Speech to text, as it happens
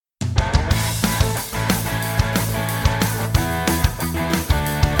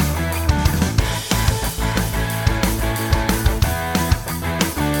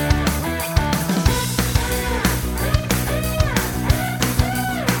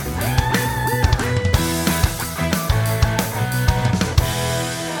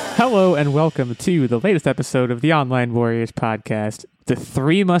Hello and welcome to the latest episode of the Online Warriors podcast. The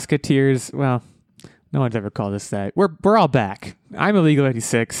Three Musketeers, well, no one's ever called us that. We're all back. I'm Illegal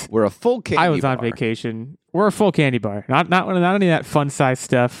 86. We're a full candy bar. I was on vacation. We're a full candy bar. Not any of that fun size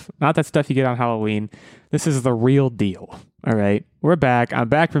stuff. Not that stuff you get on Halloween. This is the real deal. All right. We're back. I'm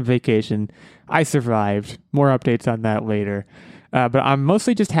back from vacation. I survived. More updates on that later. But I'm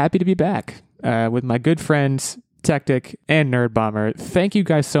mostly just happy to be back with my good friends, Tactic and Nerd Bomber. Thank you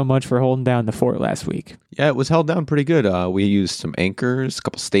guys so much for holding down the fort last week. Yeah, it was held down pretty good. We used some anchors, a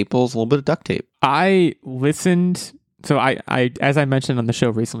couple staples, a little bit of duct tape. I listened. So I as I mentioned on the show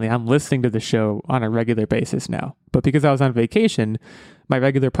recently, I'm listening to the show on a regular basis now. But because I was on vacation, my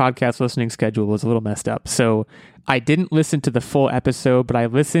regular podcast listening schedule was a little messed up. So I didn't listen to the full episode, but I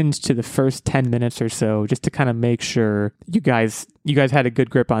listened to the first 10 minutes or so just to kind of make sure you guys had a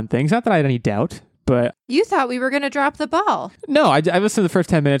good grip on things. Not that I had any doubt. But you thought we were going to drop the ball. No, I listened to the first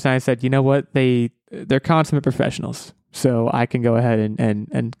 10 minutes and I said, you know what? They're consummate professionals. So I can go ahead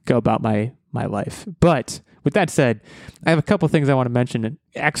and go about my life. But with that said, I have a couple things I want to mention.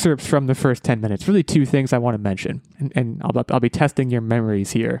 Excerpts from the first 10 minutes. Really two things I want to mention. And I'll be testing your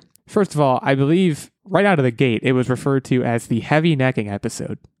memories here. First of all, I believe right out of the gate, it was referred to as the heavy necking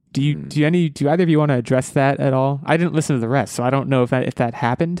episode. Do either of you want to address that at all? I didn't listen to the rest, so I don't know if that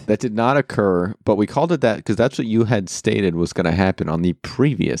happened. That did not occur, but we called it that because that's what you had stated was going to happen on the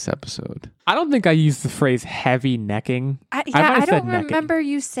previous episode. I don't think I used the phrase heavy necking. I don't remember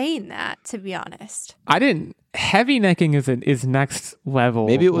you saying that, to be honest. I didn't. Heavy necking is next level.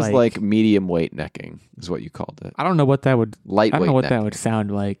 Maybe it was like medium weight necking is what you called it. I don't know what that would. Lightweight. I don't know what necking. that would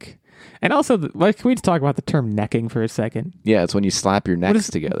sound like. And also, can we just talk about the term necking for a second? Yeah, it's when you slap your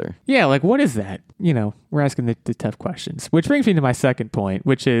necks together. Yeah, what is that? We're asking the tough questions. Which brings me to my second point,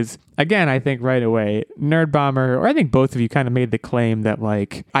 which is, again, I think right away, Nerd Bomber, or I think both of you kind of made the claim that,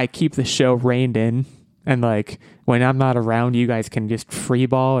 I keep the show reined in. And, when I'm not around, you guys can just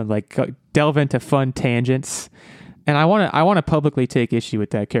freeball and, delve into fun tangents. And I want to publicly take issue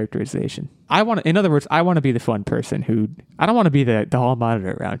with that characterization. In other words, I want to be the fun person I don't want to be the hall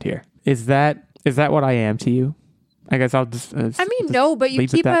monitor around here. Is that what I am to you? I guess I'll just. No, but you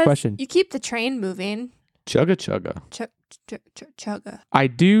keep question. You keep the train moving. Chugga chugga. Chugga. I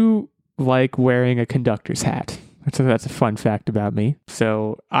do like wearing a conductor's hat. That's a fun fact about me.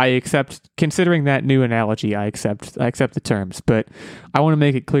 So I accept, considering that new analogy, I accept the terms. But I want to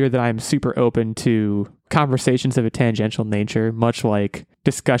make it clear that I'm super open to conversations of a tangential nature, much like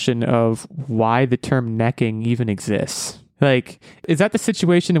discussion of why the term necking even exists. Is that the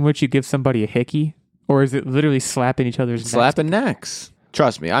situation in which you give somebody a hickey? Or is it literally slapping each other's necks? Slapping necks.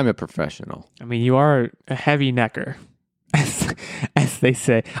 Trust me, I'm a professional. I mean, you are a heavy necker, as they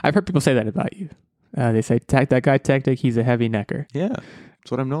say. I've heard people say that about you. They say, that guy Tactic, he's a heavy necker. Yeah,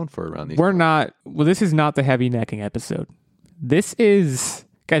 that's what I'm known for around these This is not the heavy necking episode. This is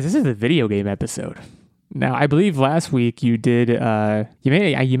the video game episode. Now, I believe last week you did, you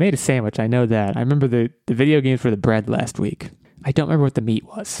made a sandwich. I know that. I remember the video games for the bread last week. I don't remember what the meat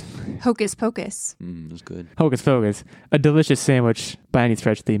was. Hocus Pocus. It was good. Hocus Pocus. A delicious sandwich by any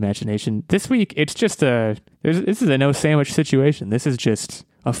stretch of the imagination. This week, it's just this is a no sandwich situation. This is just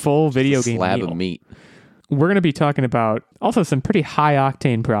a full video game slab meal. Of meat. We're going to be talking about also some pretty high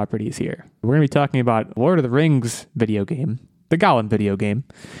octane properties here. We're going to be talking about Lord of the Rings video game, the Gollum video game.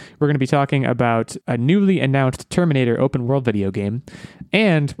 We're going to be talking about a newly announced Terminator open world video game.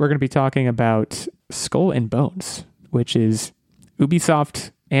 And we're going to be talking about Skull and Bones, which is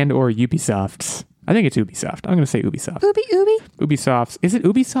Ubisoft and or Ubisoft's. I think it's Ubisoft. I'm going to say Ubisoft. Ubisoft's. Is it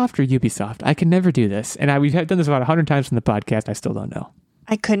Ubisoft or Ubisoft? I can never do this. And we've done this about 100 times from the podcast. I still don't know.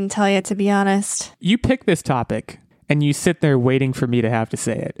 I couldn't tell you, to be honest. You pick this topic and you sit there waiting for me to have to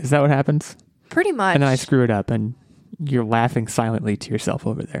say it. Is that what happens? Pretty much. And then I screw it up and you're laughing silently to yourself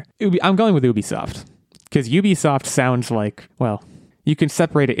over there. I'm going with Ubisoft because Ubisoft sounds like, well, you can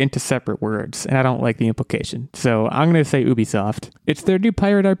separate it into separate words, and I don't like the implication. So I'm going to say Ubisoft. It's their new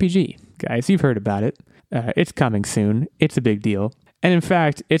pirate RPG. Guys, you've heard about it. It's coming soon. It's a big deal. And in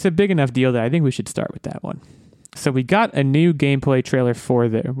fact, it's a big enough deal that I think we should start with that one. So we got a new gameplay trailer for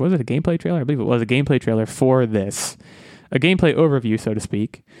was it a gameplay trailer? I believe it was a gameplay trailer for this. A gameplay overview, so to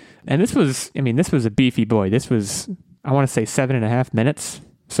speak. And this was a beefy boy. This was, I want to say 7.5 minutes.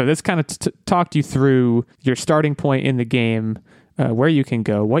 So this kind of talked you through your starting point in the game, where you can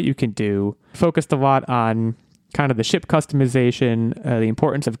go, what you can do. Focused a lot on kind of the ship customization, the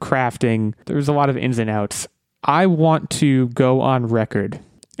importance of crafting. There's a lot of ins and outs. I want to go on record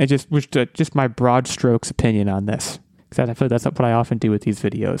and just my broad strokes opinion on this, because I feel that's what I often do with these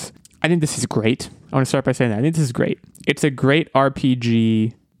videos. I think this is great. I want to start by saying that. I think this is great. It's a great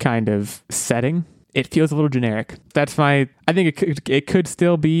RPG kind of setting, it feels a little generic. I think it could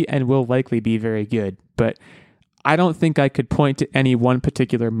still be and will likely be very good, but I don't think I could point to any one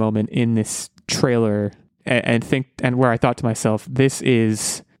particular moment in this trailer and where I thought to myself, this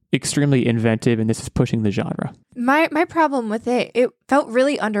is extremely inventive and this is pushing the genre. My problem with it felt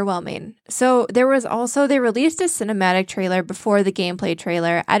really underwhelming. So they released a cinematic trailer before the gameplay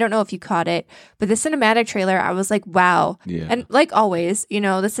trailer. I don't know if you caught it, but the cinematic trailer, I was like, wow. Yeah. And like always, the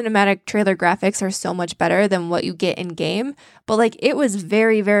cinematic trailer graphics are so much better than what you get in game. But like, it was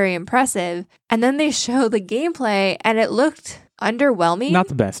very, very impressive. And then they showed the gameplay and it looked underwhelming. Not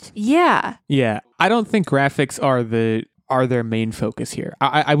the best. Yeah. Yeah. I don't think graphics are their main focus here.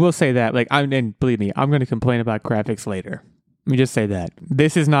 I will say that, and believe me, I'm going to complain about graphics later. Let me just say that.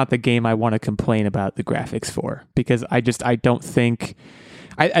 This is not the game I want to complain about the graphics for, because I don't think...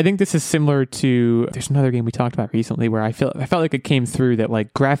 I think this is similar to... There's another game we talked about recently where I felt like it came through that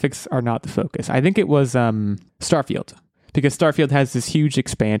like graphics are not the focus. I think it was Starfield. Because Starfield has this huge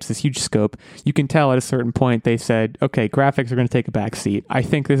expanse, this huge scope. You can tell at a certain point they said, okay, graphics are going to take a back seat. I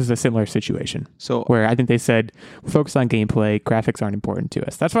think this is a similar situation. So where I think they said, focus on gameplay, graphics aren't important to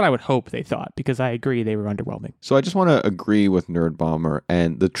us. That's what I would hope they thought, because I agree they were underwhelming. So I just want to agree with Nerd Bomber,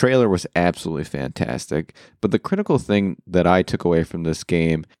 and the trailer was absolutely fantastic. But the critical thing that I took away from this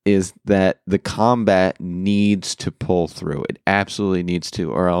game is that the combat needs to pull through. It absolutely needs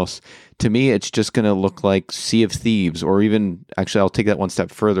to, or else... To me, it's just going to look like Sea of Thieves, or even, actually, I'll take that one step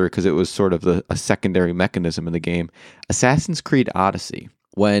further because it was sort of a secondary mechanism in the game. Assassin's Creed Odyssey.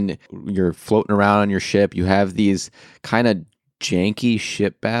 When you're floating around on your ship, you have these kind of janky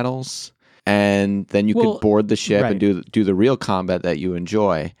ship battles, and then you could board the ship and do the real combat that you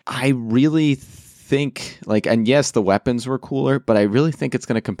enjoy. I really think, and yes, the weapons were cooler, but I really think it's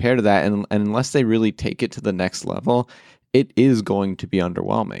going to compare to that, and unless they really take it to the next level, it is going to be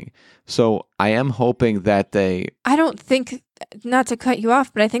underwhelming. So I am hoping that I don't think, not to cut you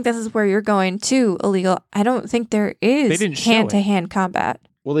off, but I think this is where you're going too, Illegal. I don't think there is hand-to-hand combat.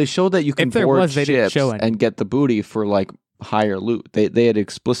 Well, they showed that you can board ships and get the booty for higher loot. They had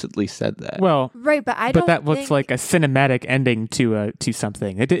explicitly said that. Well, right, but that looks like a cinematic ending to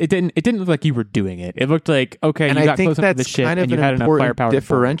something. It didn't look like you were doing it. It looked like, okay, and you got I think close up to the ship kind of and you had enough firepower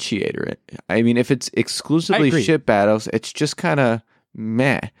differentiator. I mean, if it's exclusively ship battles, it's just kind of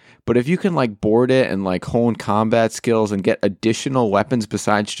meh. But if you can board it and hone combat skills and get additional weapons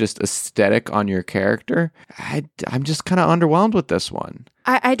besides just aesthetic on your character, I'm just kind of underwhelmed with this one.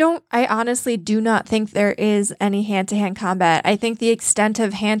 I honestly do not think there is any hand-to-hand combat. I think the extent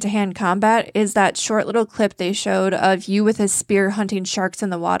of hand-to-hand combat is that short little clip they showed of you with a spear hunting sharks in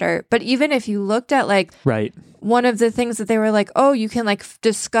the water. But even if you looked at one of the things that they were like, oh, you can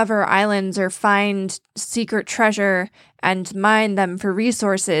discover islands or find secret treasure and mine them for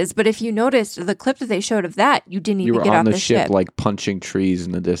resources. But if you noticed the clip that they showed of that, you didn't even get off the ship. You were on the ship punching trees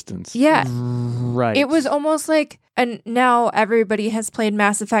in the distance. Yeah. Right. It was almost like, and now everybody has played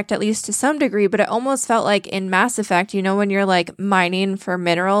Mass Effect at least to some degree, but it almost felt like in Mass Effect, when you're mining for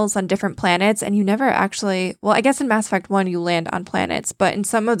minerals on different planets and you never actually, well, I guess in Mass Effect 1 you land on planets, but in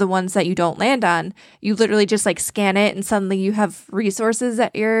some of the ones that you don't land on, you literally just scan it and suddenly you have resources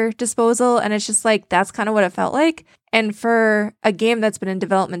at your disposal. And it's just that's kind of what it felt like. And for a game that's been in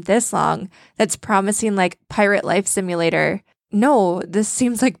development this long, that's promising pirate life simulator, no, this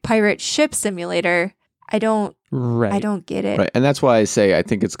seems like pirate ship simulator. I don't get it. Right. And that's why I say I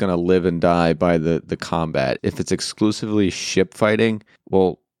think it's going to live and die by the combat. If it's exclusively ship fighting,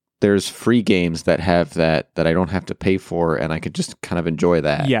 well, there's free games that have that I don't have to pay for, and I could just kind of enjoy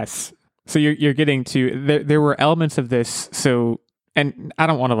that. Yes. So you're getting to, there were elements of this, so... And I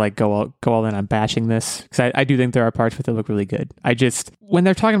don't want to go all in on bashing this, because I do think there are parts that look really good. When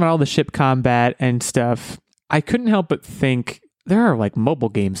they're talking about all the ship combat and stuff, I couldn't help but think there are mobile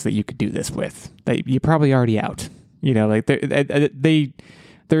games that you could do this with that you're probably already out. There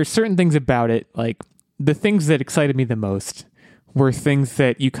are certain things about it, the things that excited me the most were things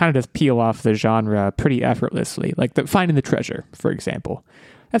that you kind of just peel off the genre pretty effortlessly, finding the treasure, for example.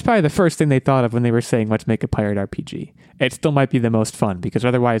 That's probably the first thing they thought of when they were saying, let's make a pirate RPG. It still might be the most fun, because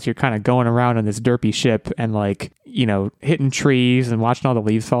otherwise you're kind of going around on this derpy ship and hitting trees and watching all the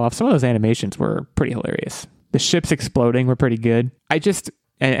leaves fall off. Some of those animations were pretty hilarious. The ships exploding were pretty good. And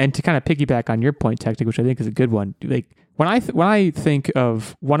to kind of piggyback on your point, Tactic, which I think is a good one, when I think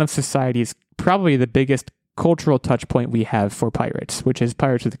of one of society's probably the biggest cultural touch point we have for pirates, which is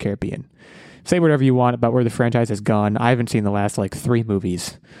Pirates of the Caribbean. Say whatever you want about where the franchise has gone. I haven't seen the last 3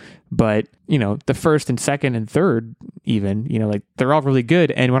 movies, but the first and second and third even, they're all really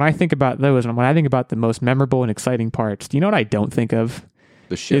good. And when I think about those, and when I think about the most memorable and exciting parts, do you know what I don't think of?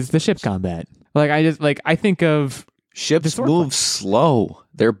 The ship is the ship combat. Like I think of ships move slow.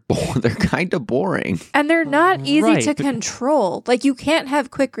 They're they're kind of boring. And they're not easy Right, to but- control. Like, you can't have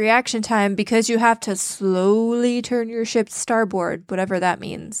quick reaction time because you have to slowly turn your ship starboard, whatever that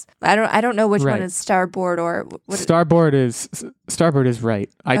means. I don't know which one Right. is starboard or what. starboard is right.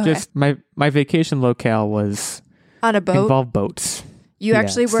 I Okay. just my vacation locale was On a boat. involved boats. You Yeah,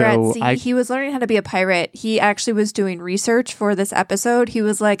 actually were so at sea. I- He was learning how to be a pirate. He actually was doing research for this episode. He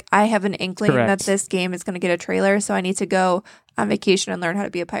was like, I have an inkling that Correct. this game is going to get a trailer, so I need to go on vacation and learn how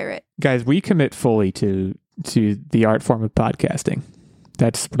to be a pirate. Guys, we commit fully to the art form of podcasting.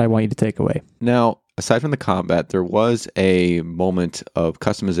 That's what I want you to take away. Now, aside from the combat, there was a moment of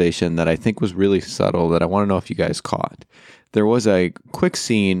customization that I think was really subtle that I want to know if you guys caught. There was a quick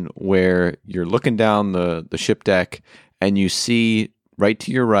scene where you're looking down the ship deck and you see right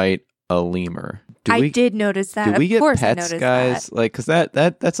to your right a lemur. I did notice that. Do we Of get course I pets, noticed guys? that. Like, because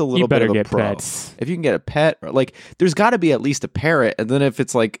that's a little You bit better of a get pro. pets. If you can get a pet, like, there's got to be at least a parrot, and then if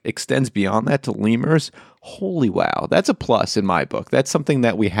it's like extends beyond that to lemurs, holy wow, that's a plus in my book. That's something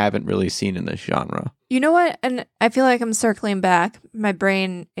that we haven't really seen in this genre. You know what? And I feel like I'm circling back. My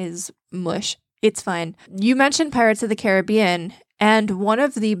brain is mush. It's fine. You mentioned Pirates of the Caribbean, and one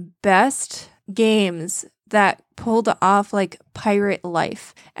of the best games that pulled off like pirate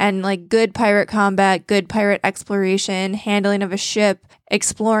life and like good pirate combat, good pirate exploration, handling of a ship,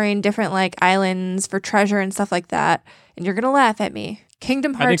 exploring different like islands for treasure and stuff like that. And you're going to laugh at me.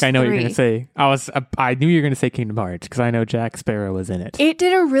 Kingdom Hearts I think I know 3. what you're going to say. I knew you were going to say Kingdom Hearts because I know Jack Sparrow was in it. It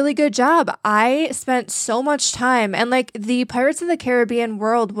did a really good job. I spent so much time, and like the Pirates of the Caribbean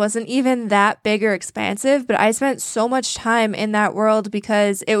world wasn't even that big or expansive, but I spent so much time in that world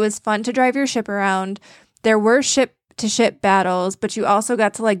because it was fun to drive your ship around. There were ship to ship battles, but you also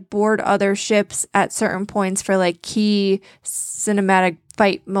got to like board other ships at certain points for like key cinematic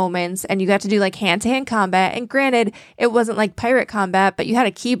fight moments, and you got to do like hand-to-hand combat. And granted, it wasn't like pirate combat, but you had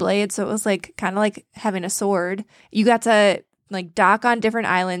a keyblade, so it was like kind of like having a sword. You got to like dock on different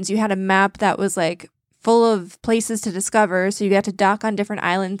islands. You had a map that was like full of places to discover, so you got to dock on different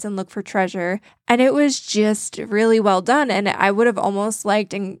islands and look for treasure. And it was just really well done, and I would have almost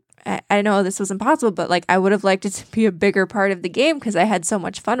liked, and I know this was impossible, but like I would have liked it to be a bigger part of the game because I had so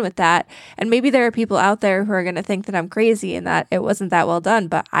much fun with that. And maybe there are people out there who are going to think that I'm crazy and that it wasn't that well done,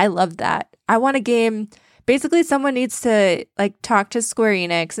 but I loved that. I want a game. Basically, someone needs to like talk to Square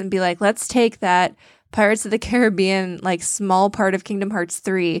Enix and be like, let's take that Pirates of the Caribbean, like small part of Kingdom Hearts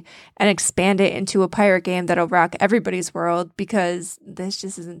 3 and expand it into a pirate game that'll rock everybody's world, because this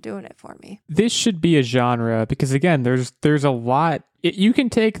just isn't doing it for me. This should be a genre because again, there's a lot. You can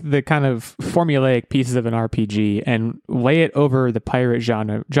take the kind of formulaic pieces of an RPG and lay it over the pirate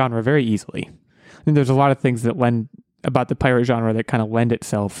genre very easily. And there's a lot of things that lend about the pirate genre that kind of lend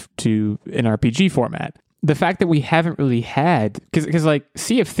itself to an RPG format. The fact that we haven't really had, because like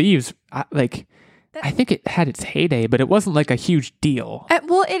Sea of Thieves, I think it had its heyday, but it wasn't like a huge deal.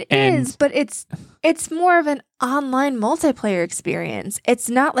 Well, it is, but it's more of an online multiplayer experience. It's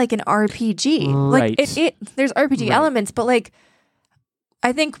not like an RPG. Right. Like there's RPG Right. elements, but like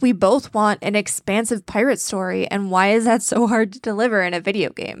I think we both want an expansive pirate story, and why is that so hard to deliver in a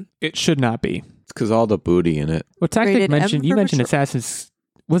video game? It should not be. It's because all the booty in it. Well, Tactic Rated M mentioned, you for mentioned mature.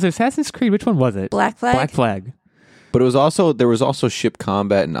 was it Assassin's Creed? Which one was it? Black Flag? Black Flag. But there was also ship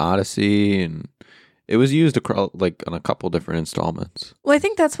combat in Odyssey, and it was used like on a couple different installments. Well, I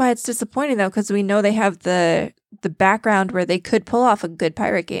think that's why it's disappointing though, because we know they have the background where they could pull off a good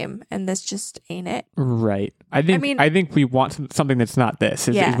pirate game, and this just ain't it. Right. I think we want something that's not this.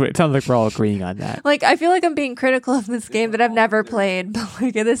 Yeah. It sounds like we're all agreeing on that. Like, I feel like I'm being critical of this game that I've never played, but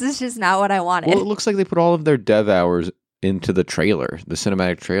like this is just not what I wanted. Well, it looks like they put all of their dev hours into the trailer, the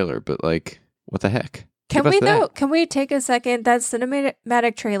cinematic trailer, but like, what the heck? Can Give us we that. though? Can we take a second? That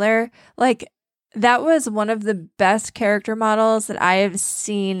cinematic trailer, like that was one of the best character models that I have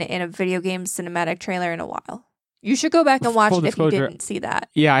seen in a video game cinematic trailer in a while. You should go back and watch Full it if you disclosure, didn't see that.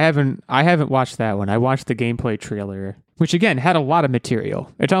 Yeah, I haven't watched that one. I watched the gameplay trailer, which again had a lot of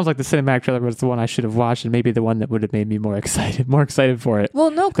material. It sounds like the cinematic trailer was the one I should have watched, and maybe the one that would have made me more excited for it. Well,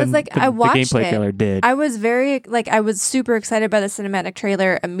 no, because than like I watched the gameplay it. trailer did. I was super excited by the cinematic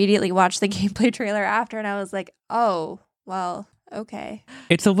trailer. Immediately watched the gameplay trailer after, and I was like, oh, well, okay.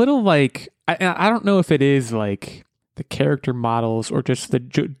 It's a little like I don't know if it is like the character models or just the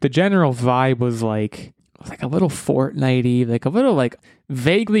general vibe was like a little Fortnite-y, like a little like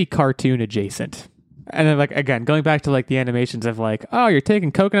vaguely cartoon adjacent. And then like again, going back to like the animations of like, oh, you're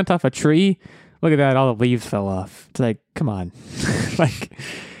taking coconuts off a tree. Look at that, all the leaves fell off. It's like, come on. Like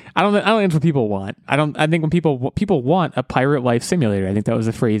I don't think that's what people want. I think when people want a pirate life simulator. I think that was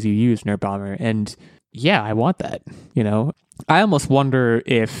the phrase you used, Nerd Bomber. And yeah, I want that. I almost wonder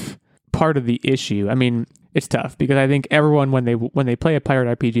if part of the issue. I mean, it's tough because I think everyone when they play a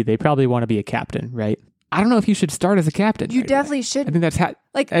pirate RPG, they probably want to be a captain, right? I don't know if you should start as a captain. You right definitely away. should. I think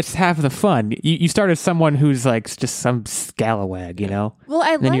that's half of the fun. You start as someone who's like just some scalawag,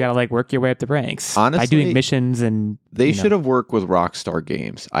 Well, then you gotta like work your way up the ranks by Honestly, doing missions and They should have worked with Rockstar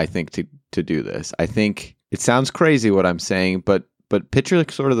Games, I think, to do this. I think it sounds crazy what I'm saying, but picture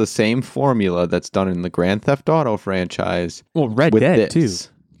like sort of the same formula that's done in the Grand Theft Auto franchise. Well, Red with Dead this.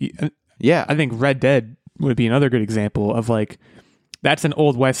 too. Yeah, I think Red Dead would be another good example of like that's an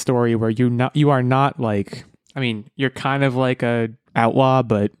Old West story where you are not like, I mean, you're kind of like a outlaw,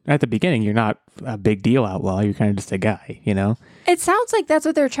 but at the beginning you're not a big deal outlaw. You're kind of just a guy, It sounds like that's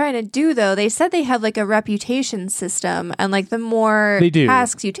what they're trying to do, though. They said they have like a reputation system, and like the more They do.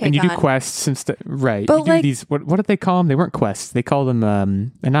 tasks you take and you on, do quests and stuff, right? But you do like- these. What did they call them? They weren't quests. They called them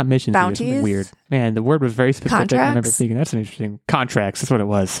and not missions. either, something Bounties? weird. Man, the word was very specific. I remember Contracts? thinking that's an interesting contracts. That's what it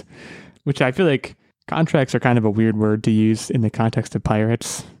was. Which I feel like contracts are kind of a weird word to use in the context of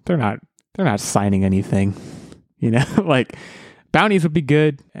pirates. They're not signing anything. Like bounties would be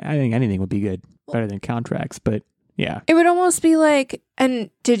good. I think anything would be good, better than contracts. But yeah, It would almost be like, and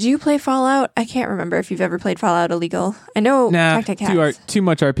did you play Fallout? I can't remember if you've ever played Fallout Illegal. I know Tactic has. too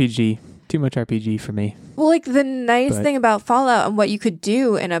much RPG. Too much RPG for me. Well, like the nice But- thing about Fallout and what you could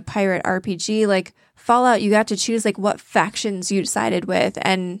do in a pirate RPG, like Fallout, you got to choose like what factions you sided with,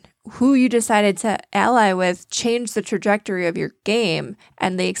 and who you decided to ally with changed the trajectory of your game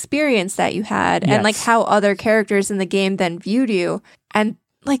and the experience that you had, and like Yes. how other characters in the game then viewed you. And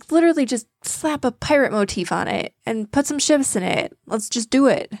like literally just slap a pirate motif on it and put some ships in it. Let's just do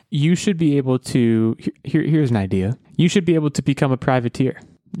it. You should be able to. Here's an idea. You should be able to become a privateer.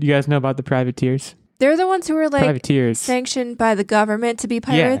 You guys know about the privateers? They're the ones who were like Privateers. sanctioned by the government to be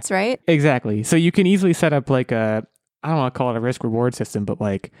pirates, right? Exactly. So you can easily set up like I don't want to call it a risk reward system, but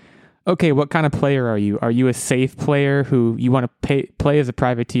like, okay, what kind of player are you? Are you a safe player who you want to play as a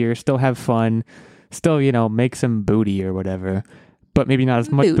privateer, still have fun, still, make some booty or whatever, but maybe not as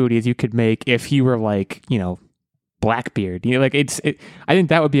much Boot. booty as you could make if you were like, Blackbeard. I think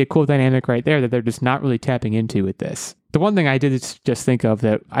that would be a cool dynamic right there that they're just not really tapping into with this. The one thing I did just think of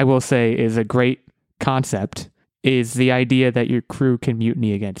that I will say is a great concept is the idea that your crew can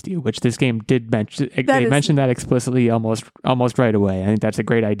mutiny against you, which this game did mention. They mentioned that explicitly almost right away. I think that's a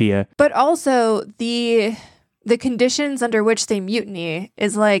great idea. But also the conditions under which they mutiny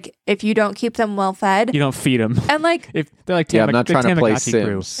is like if you don't keep them well fed. You don't feed them. And like, If they're like, I'm not they're trying to play Tamagotchi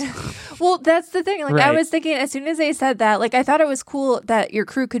crew. Sims. well, that's the thing. Like, I Right. was thinking as soon as they said that, like, I thought it was cool that your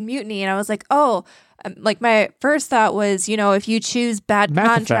crew could mutiny, and I was like, oh. Like my first thought was, if you choose bad Mass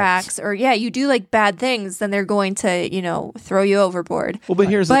contracts or you do like bad things, then they're going to, throw you overboard. Well, but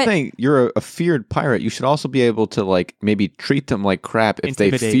here's the But- thing: you're a feared pirate. You should also be able to like maybe treat them like crap if they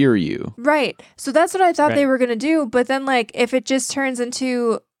Intimidate. fear you. Right. So that's what I thought they Right. were going to do. But then, like, if it just turns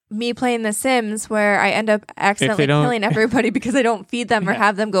into me playing The Sims where I end up accidentally don't- killing everybody because I don't feed them or Yeah.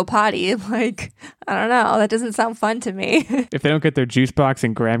 have them go potty, like, I don't know. That doesn't sound fun to me. If they don't get their juice box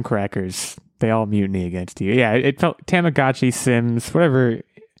and graham crackers, they all mutiny against you. Yeah, it felt Tamagotchi, Sims, whatever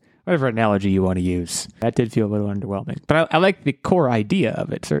analogy you want to use. That did feel a little underwhelming, but I like the core idea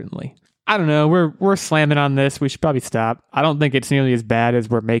of it. Certainly. I don't know. We're slamming on this. We should probably stop. I don't think it's nearly as bad as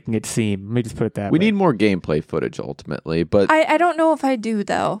we're making it seem. Let me just put it that We way. need more gameplay footage ultimately, but I don't know if I do,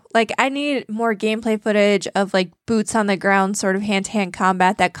 though. Like, I need more gameplay footage of, like, boots on the ground sort of hand-to-hand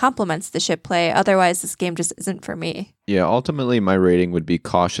combat that complements the ship play. Otherwise, this game just isn't for me. yeah, ultimately my rating would be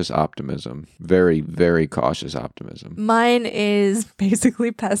cautious optimism. Very, very cautious optimism. Mine is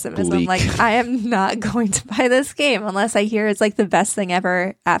basically pessimism. Bleak. Like, I am not going to buy this game unless I hear it's, like, the best thing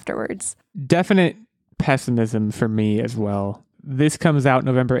ever afterwards. Definite pessimism for me as well. This comes out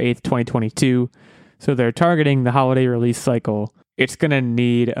November 8th, 2022. So they're targeting the holiday release cycle. It's going to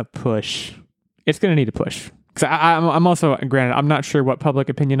need a push. It's going to need a push. Because I'm also, granted, I'm not sure what public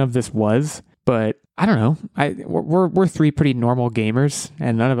opinion of this was, but I don't know. We're three pretty normal gamers,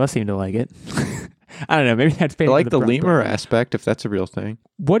 and none of us seem to like it. I don't know. Maybe that's I like the brunt, lemur but aspect, if that's a real thing.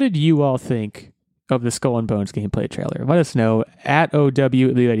 what did you all think of the Skull and Bones gameplay trailer? Let us know. At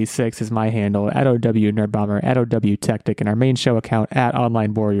OW86 is my handle. At OW Nerdbomber. At OW Tactic. And our main show account at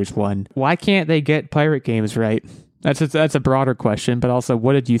Online Warriors 1. Why can't they get pirate games right? That's a broader question, but also,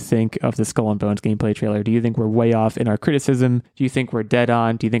 what did you think of the Skull and Bones gameplay trailer? Do you think we're way off in our criticism? Do you think we're dead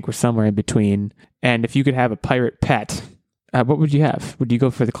on? Do you think we're somewhere in between? And if you could have a pirate pet, what would you have? Would you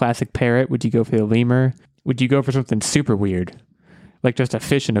go for the classic parrot? Would you go for the lemur? Would you go for something super weird? like just a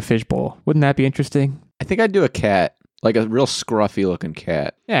fish in a fishbowl. Wouldn't that be interesting? I think I'd do a cat, like a real scruffy looking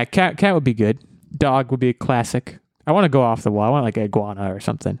cat. Yeah, cat would be good. Dog would be a classic. I want to go off the wall. I want like an iguana or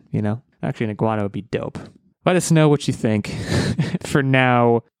something, you know? Actually, an iguana would be dope. Let us know what you think. For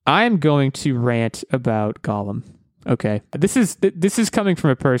now, I'm going to rant about Gollum. Okay. This is coming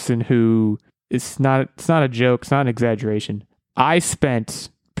from a person who it's not a joke, it's not an exaggeration. I spent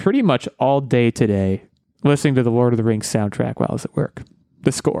pretty much all day today listening to the Lord of the Rings soundtrack while I was at work.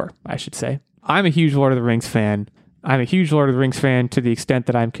 The score, I should say. I'm a huge Lord of the Rings fan. I'm a huge Lord of the Rings fan to the extent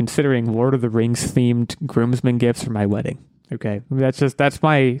that I'm considering Lord of the Rings themed groomsmen gifts for my wedding. Okay. That's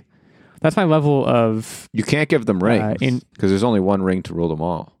my level of... You can't give them rings because there's only one ring to rule them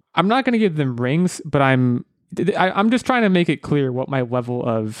all. I'm not going to give them rings, but I'm just trying to make it clear what my level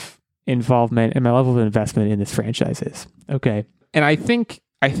of involvement and my level of investment in this franchise is. Okay. And I think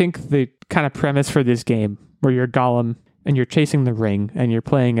the kind of premise for this game where you're Gollum and you're chasing the ring and you're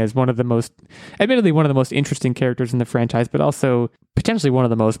playing as admittedly one of the most interesting characters in the franchise, but also potentially one of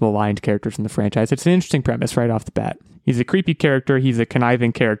the most maligned characters in the franchise. It's an interesting premise right off the bat. He's a creepy character. He's a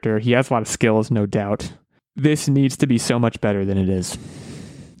conniving character. He has a lot of skills, no doubt. This needs to be so much better than it is.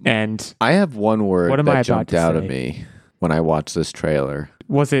 And I have one word that jumped out say? at me when I watched this trailer.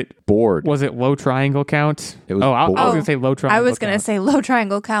 Was it bored? Was it low triangle count? It was. I was going to say low triangle. I was going to say low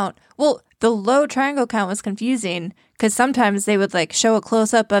triangle count. Well, the low triangle count was confusing because sometimes they would like show a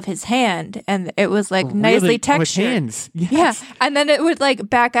close up of his hand, and it was like nicely textured. With hands. Yes. Yeah, and then it would like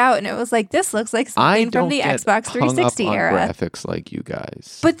back out, and it was like this looks like something from the Xbox 360 era. Graphics like you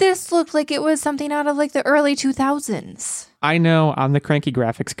guys, but this looked like it was something out of like the early 2000s. I know I'm the cranky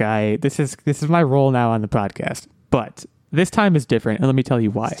graphics guy. This is my role now on the podcast, but this time is different, and let me tell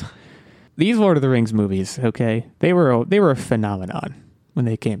you why. These Lord of the Rings movies, okay, they were a phenomenon when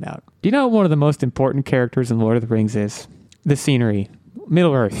they came out. Do you know what one of the most important characters in Lord of the Rings is? The scenery.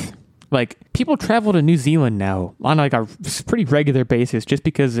 Middle Earth. Like, people travel to New Zealand now on like a pretty regular basis just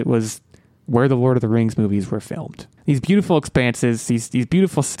because it was where the Lord of the Rings movies were filmed. These beautiful expanses, these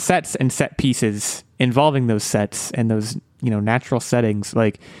beautiful sets and set pieces involving those sets and those, natural settings,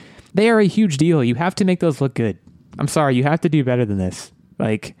 like, they are a huge deal. You have to make those look good. I'm sorry, you have to do better than this.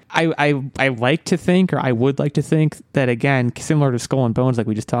 Like, I like to think, or I would like to think that, again, similar to Skull and Bones, like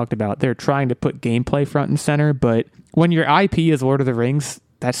we just talked about, they're trying to put gameplay front and center, but when your IP is Lord of the Rings,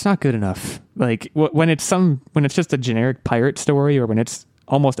 that's not good enough. Like, when it's just a generic pirate story, or when it's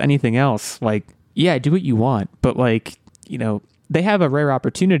almost anything else, like, yeah, do what you want, but like, they have a rare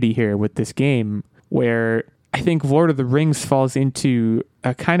opportunity here with this game where I think Lord of the Rings falls into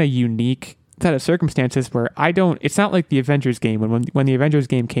a kind of unique set of circumstances where it's not like the Avengers game. When the Avengers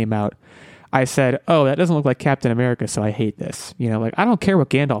game came out, I said, oh, that doesn't look like Captain America, so I hate this. Like, I don't care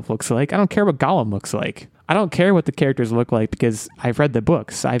what Gandalf looks like. I don't care what Gollum looks like. I don't care what the characters look like because I've read the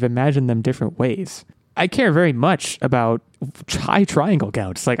books. I've imagined them different ways. I care very much about high triangle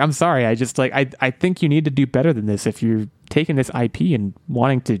counts. Like, I'm sorry. I just I think you need to do better than this if you're taking this IP and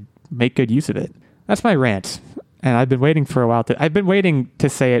wanting to make good use of it. That's my rant. And I've been waiting for a while I've been waiting to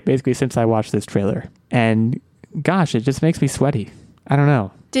say it basically since I watched this trailer. And gosh, it just makes me sweaty. I don't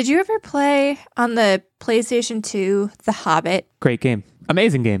know. Did you ever play on the PlayStation 2 The Hobbit? Great game.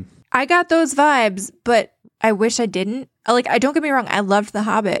 Amazing game. I got those vibes, but I wish I didn't. Like, don't get me wrong, I loved The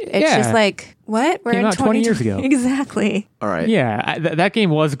Hobbit. It's just like, what? We're came in out 20 years ago. Exactly. all right. Yeah, that game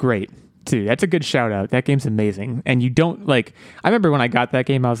was great too. That's a good shout out. That game's amazing. And you don't I remember when I got that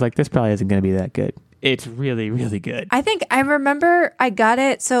game, I was like, this probably isn't going to be that good. It's really, really good. I remember I got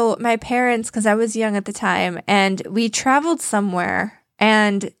it. So my parents, because I was young at the time, and we traveled somewhere,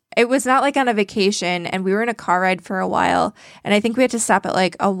 and it was not like on a vacation, and we were in a car ride for a while. And I think we had to stop at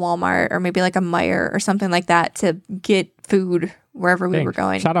like a Walmart or maybe like a Meijer or something like that to get food wherever we were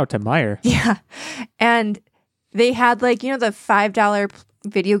going. Shout out to Meijer. Yeah. And they had like, the $5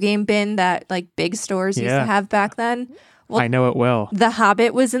 video game bin that like big stores used to have back then. Well, I know it well. The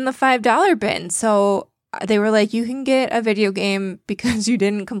Hobbit was in the $5 bin. So they were like, you can get a video game because you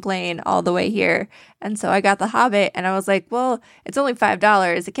didn't complain all the way here. And so I got The Hobbit, and I was like, well, it's only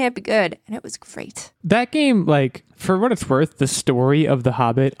 $5. It can't be good. And it was great. That game, like, for what it's worth, the story of The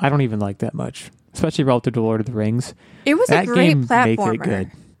Hobbit, I don't even like that much, especially relative to Lord of the Rings. It was that a great game platformer. Makes it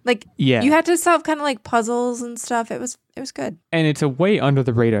good. Like, yeah. You had to solve kind of like puzzles and stuff. It was good. And it's a way under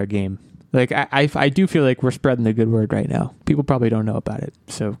the radar game. Like, I do feel like we're spreading the good word right now. People probably don't know about it.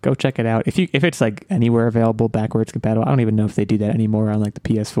 So go check it out. If it's like anywhere available, backwards compatible, I don't even know if they do that anymore on like the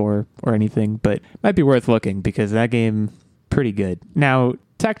PS4 or anything, but it might be worth looking because that game, pretty good. Now,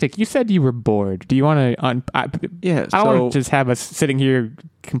 Tactic, you said you were bored. Do you want to I don't want to just have us sitting here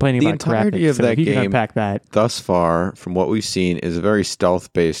complaining about entirety graphics. of that you can game unpack that. Thus far, from what we've seen, is a very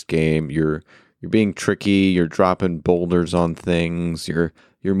stealth-based game. You're being tricky. You're dropping boulders on things. You're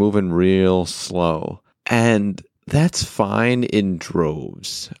moving real slow, and that's fine in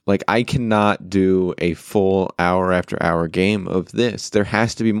droves. Like, I cannot do a full hour after hour game of this. There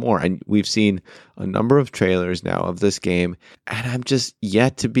has to be more. And we've seen a number of trailers now of this game, and I'm just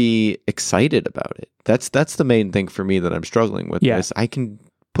yet to be excited about it. That's the main thing for me that I'm struggling with this. I can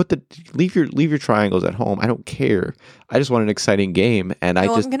leave your triangles at home. I don't care. I just want an exciting game, and I'm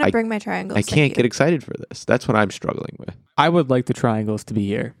going to bring my triangles. I can't get excited for this. That's what I'm struggling with. I would like the triangles to be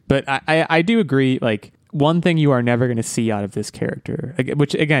here, but I do agree. Like, one thing you are never going to see out of this character,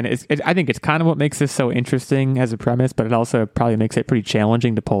 which again I think it's kind of what makes this so interesting as a premise, but it also probably makes it pretty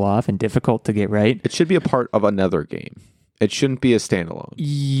challenging to pull off and difficult to get right. It should be a part of another game. It shouldn't be a standalone.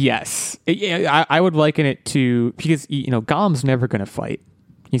 Yes, I would liken it to, because Gollum's never going to fight.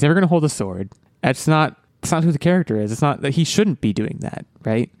 He's never going to hold a sword. That's not who the character is. It's not that he shouldn't be doing that,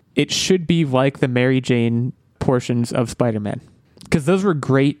 right? It should be like the Mary Jane portions of Spider-Man, because those were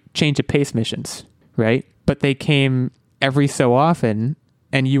great change of pace missions, right? But they came every so often,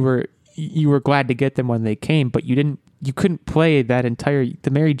 and you were glad to get them when they came, but you couldn't play the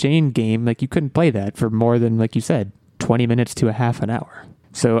Mary Jane game. Like, you couldn't play that for more than, like you said, 20 minutes to a half an hour.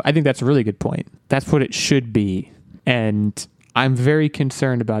 So I think that's a really good point. That's what it should be. And I'm very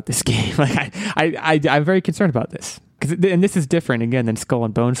concerned about this game. Like, I'm very concerned about this. And this is different, again, than Skull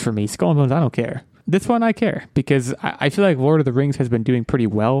and Bones for me. Skull and Bones, I don't care. This one I care, because I feel like Lord of the Rings has been doing pretty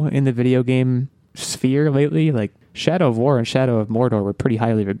well in the video game sphere lately. Like, Shadow of War and Shadow of Mordor were pretty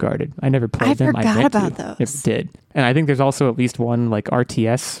highly regarded. I never played them. I forgot about those. Never did. And I think there's also at least one like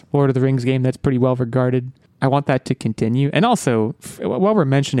RTS Lord of the Rings game that's pretty well regarded. I want that to continue. And also, while we're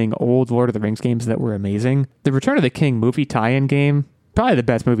mentioning old Lord of the Rings games that were amazing, the Return of the King movie tie-in game, probably the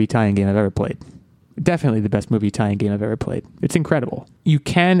best movie tie-in game I've ever played. Definitely the best movie tie-in game I've ever played. It's incredible. You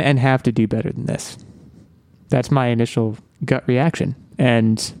can and have to do better than this. That's my initial gut reaction.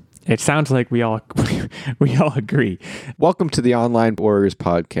 And it sounds like we all agree. Welcome to the Online Warriors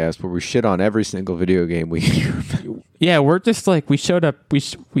podcast, where we shit on every single video game we Yeah, we're just like, we showed up,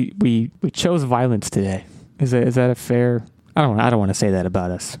 we chose violence today. Is that a fair? I don't want to say that about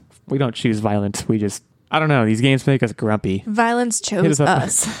us. We don't choose violence. We just, I don't know. These games make us grumpy. Violence chose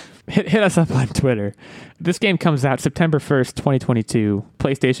us. Hit us up on Twitter. This game comes out September 1st, 2022.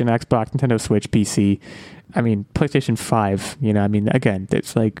 PlayStation, Xbox, Nintendo Switch, PC. I mean, PlayStation 5. Again,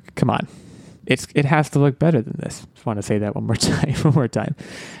 it's like, come on. It has to look better than this. Just want to say that one more time.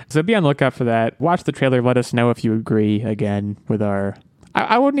 So be on the lookout for that. Watch the trailer. Let us know if you agree, again, with our...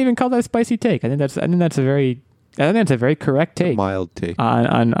 I wouldn't even call that a spicy take. I think that's a very correct take. A mild take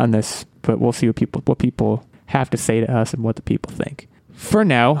on this. But we'll see what people have to say to us and what the people think. For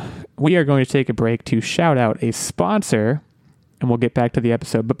now, we are going to take a break to shout out a sponsor, and we'll get back to the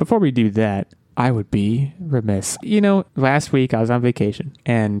episode. But before we do that, I would be remiss. Last week I was on vacation,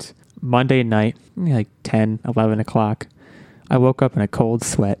 and Monday night, like 10, 11 o'clock, I woke up in a cold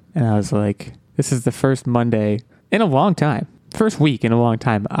sweat, and I was like, this is the first Monday in a long time. First week in a long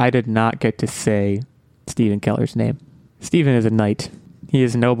time, I did not get to say Stephen Keller's name. Stephen is a knight. He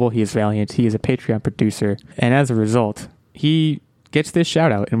is noble. He is valiant. He is a Patreon producer. And as a result, he gets this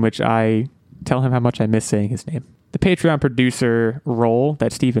shout out in which I tell him how much I miss saying his name. The Patreon producer role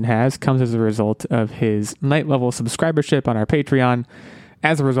that Stephen has comes as a result of his knight level subscribership on our Patreon.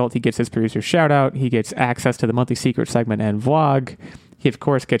 As a result, he gets his producer shout out. He gets access to the monthly secret segment and vlog. He, of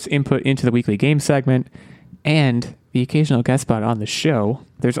course, gets input into the weekly game segment and the occasional guest spot on the show.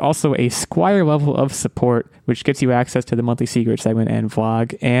 There's also a Squire level of support, which gets you access to the monthly secret segment and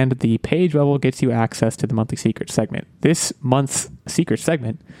vlog, and the page level gets you access to the monthly secret segment. This month's secret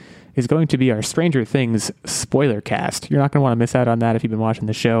segment is going to be our Stranger Things spoiler cast. You're not going to want to miss out on that if you've been watching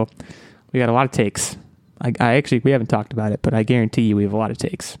the show. We got a lot of takes. We haven't talked about it, but I guarantee you we have a lot of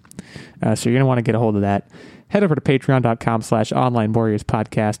takes. So you're going to want to get a hold of that. Head over to patreon.com/Online Warriors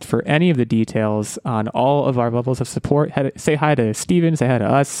podcast for any of the details on all of our levels of support. Say hi to Steven, say hi to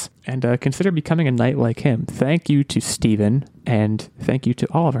us, and consider becoming a knight like him. Thank you to Steven, and thank you to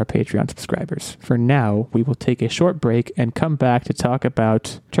all of our Patreon subscribers. For now, we will take a short break and come back to talk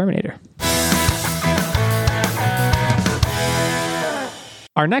about Terminator.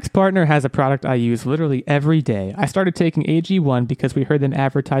 Our next partner has a product I use literally every day. I started taking AG1 because we heard them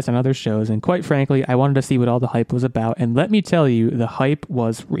advertised on other shows, and quite frankly, I wanted to see what all the hype was about, and let me tell you, the hype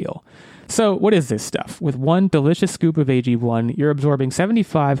was real. So, what is this stuff? With one delicious scoop of AG1, you're absorbing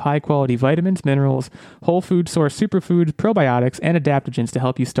 75 high-quality vitamins, minerals, whole food source superfoods, probiotics, and adaptogens to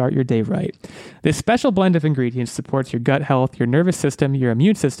help you start your day right. This special blend of ingredients supports your gut health, your nervous system, your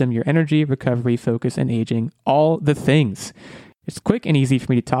immune system, your energy, recovery, focus, and aging. All the things. It's quick and easy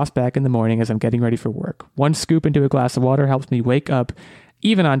for me to toss back in the morning as I'm getting ready for work. One scoop into a glass of water helps me wake up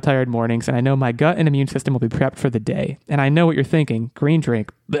even on tired mornings, and I know my gut and immune system will be prepped for the day. And I know what you're thinking, green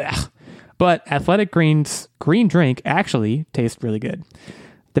drink, blech. But Athletic Greens green drink actually tastes really good.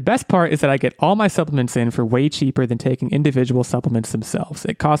 The best part is that I get all my supplements in for way cheaper than taking individual supplements themselves.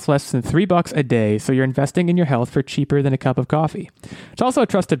 It costs less than $3 a day, so you're investing in your health for cheaper than a cup of coffee. It's also a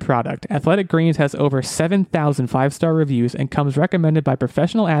trusted product. Athletic Greens has over 7,000 five-star reviews and comes recommended by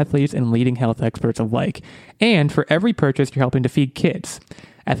professional athletes and leading health experts alike. And for every purchase, you're helping to feed kids.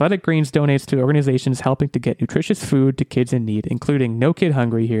 Athletic Greens donates to organizations helping to get nutritious food to kids in need, including No Kid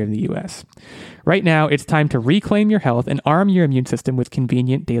Hungry here in the U.S. Right now, it's time to reclaim your health and arm your immune system with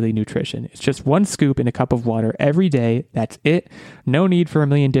convenient daily nutrition. It's just one scoop in a cup of water every day. That's it. No need for a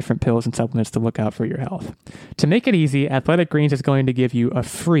million different pills and supplements to look out for your health. To make it easy, Athletic Greens is going to give you a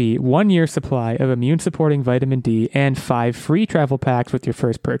free 1-year supply of immune-supporting vitamin D and 5 free travel packs with your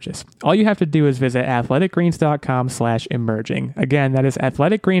first purchase. All you have to do is visit athleticgreens.com/emerging. Again, that is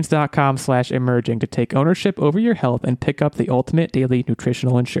athleticgreens.com/emerging to take ownership over your health and pick up the ultimate daily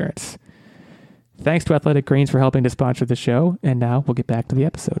nutritional insurance. Thanks to Athletic Greens for helping to sponsor the show, and now we'll get back to the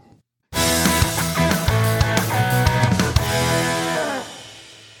episode.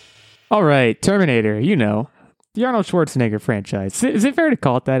 All right, Terminator, the Arnold Schwarzenegger franchise. Is it fair to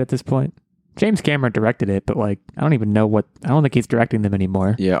call it that at this point? James Cameron directed it, but I don't think he's directing them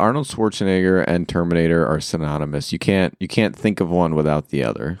anymore. Yeah, Arnold Schwarzenegger and Terminator are synonymous. You can't think of one without the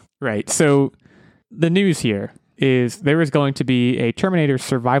other. Right. So the news here is there is going to be a Terminator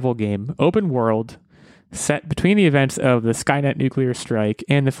survival game, open world, set between the events of the Skynet nuclear strike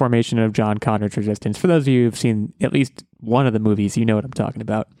and the formation of John Connor's Resistance. For those of you who've seen at least one of the movies, you know what I'm talking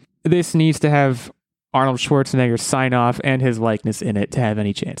about. This needs to have Arnold Schwarzenegger sign off and his likeness in it to have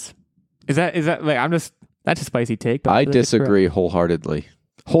any chance. Is that that's a spicy take. I disagree wholeheartedly.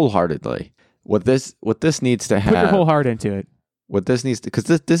 What this needs to have. Put your whole heart into it. What this needs to, because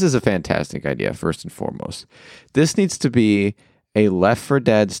this is a fantastic idea, first and foremost. This needs to be a Left 4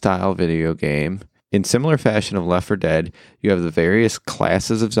 Dead style video game. In similar fashion of Left 4 Dead, you have the various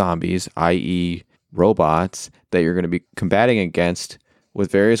classes of zombies, i.e. robots, that you're going to be combating against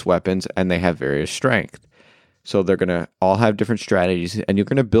with various weapons, and they have various strength. So they're going to all have different strategies, and you're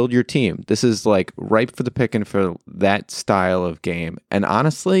going to build your team. This is ripe for the picking for that style of game. And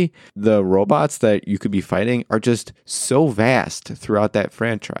honestly, the robots that you could be fighting are just so vast throughout that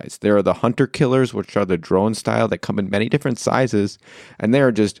franchise. There are the hunter killers, which are the drone style that come in many different sizes, and they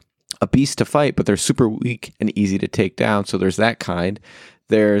are just a beast to fight, but they're super weak and easy to take down. So there's that kind.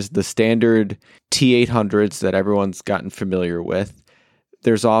 There's the standard T-800s that everyone's gotten familiar with.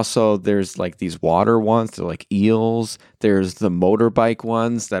 There's these water ones, they're like eels. There's the motorbike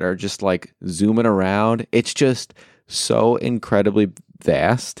ones that are just zooming around. It's just so incredibly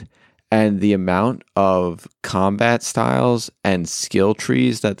vast. And the amount of combat styles and skill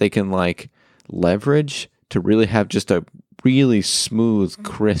trees that they can leverage to really have just a really smooth,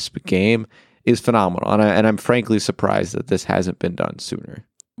 crisp game is phenomenal. And I'm frankly surprised that this hasn't been done sooner.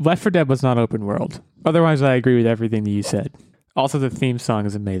 Left 4 Dead was not open world. Otherwise, I agree with everything that you said. Also, the theme song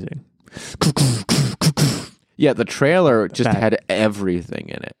is amazing. Yeah, the trailer just had everything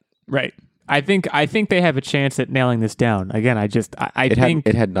in it. Right. I think they have a chance at nailing this down. Again, I think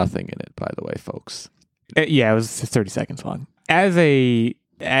it had nothing in it, by the way, folks. It was 30 seconds long. At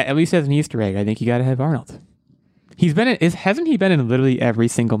least as an Easter egg, I think you got to have Arnold. Hasn't he been in literally every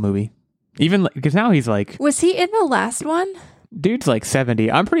single movie? Even because now he's Was he in the last one? Dude's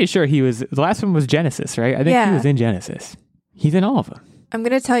 70. I'm pretty sure he was. The last one was Genesis, right? I think he was in Genesis. He's in all of them. I'm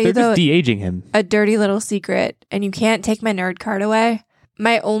going to tell you, They're just de-aging him. A dirty little secret, and you can't take my nerd card away.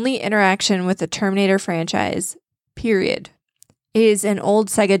 My only interaction with the Terminator franchise, period, is an old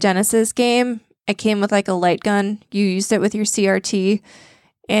Sega Genesis game. It came with a light gun. You used it with your CRT,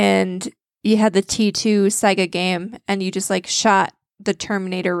 and you had the T2 Sega game, and you just shot the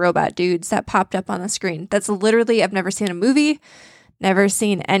Terminator robot dudes that popped up on the screen. That's literally, I've never seen a movie, never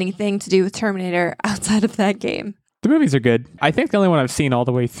seen anything to do with Terminator outside of that game. The movies are good. I think the only one I've seen all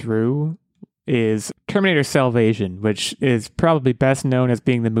the way through is Terminator Salvation, which is probably best known as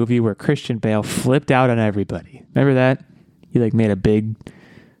being the movie where Christian Bale flipped out on everybody. Remember that? He made a big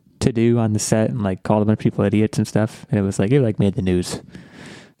to do on the set and like called a bunch of people idiots and stuff. And it was like, it like made the news.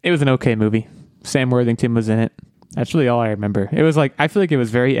 It was an okay movie. Sam Worthington was in it. That's really all I remember. It was like, I feel like it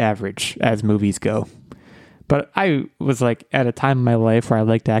was very average as movies go. But I was like at a time in my life where I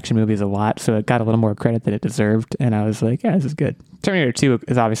liked action movies a lot, so it got a little more credit than it deserved. And I was like, yeah, this is good. Terminator 2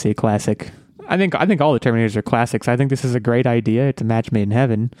 is obviously a classic. I think all the Terminators are classics. I think this is a great idea. It's a match made in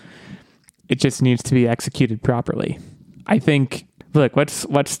heaven. It just needs to be executed properly. I think, look,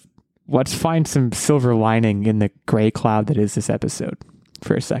 let's find some silver lining in the gray cloud that is this episode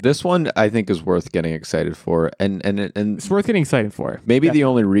for a second. This one I think is worth getting excited for, and It's worth getting excited for. maybe the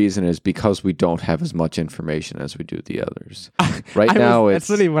only reason is because we don't have as much information as we do the others. Right now, that's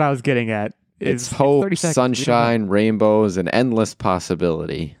literally what I was getting at. It's hope, 30 seconds. sunshine, rainbows, and endless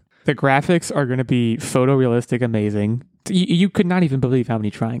possibility. The graphics are going to be photorealistic, amazing. You could not even believe how many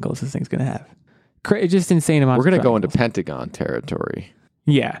triangles this thing's going to have. It's just insane amount. We're going to go into triangles. Pentagon territory.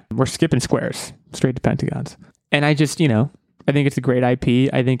 Yeah, we're skipping squares straight to pentagons. And I just, I think it's a great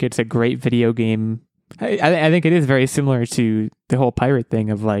IP. I think it's a great video game. I think it is very similar to the whole pirate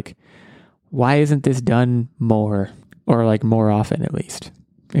thing of like, why isn't this done more or like more often at least?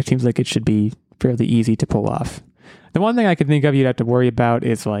 It seems like it should be fairly easy to pull off. The one thing I could think of you'd have to worry about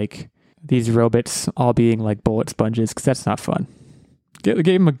is like these robots all being like bullet sponges, because that's not fun. Give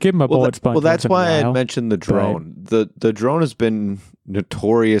him a bullet sponge. Well, that's once in a why I while. mentioned the drone. The drone has been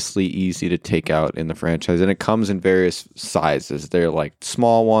notoriously easy to take out in the franchise, and it comes in various sizes. There are like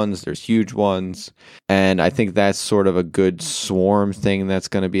small ones, there's huge ones, and I think that's sort of a good swarm thing that's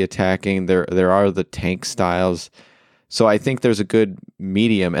going to be attacking. There are the tank styles. So I think there's a good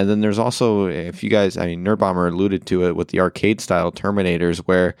medium. And then there's also, if you guys, Nerd Bomber alluded to it with the arcade style Terminators,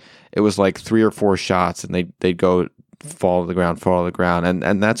 where it was like 3 or 4 shots and they'd go fall to the ground.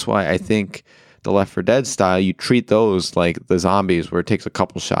 And that's why I think the Left 4 Dead style, you treat those like the zombies, where it takes a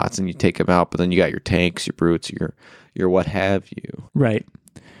couple shots and you take them out, but then you got your tanks, your brutes, your what have you. Right.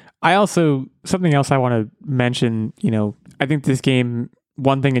 Something else I want to mention, I think this game,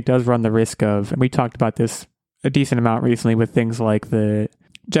 one thing it does run the risk of, and we talked about this a decent amount recently with things like the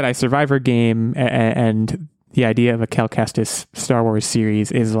Jedi Survivor game and the idea of a Cal Kestis Star Wars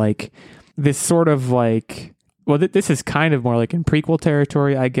series, is like this sort of like, well, this is kind of more like in prequel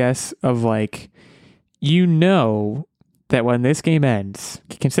territory, I guess, of like, that when this game ends,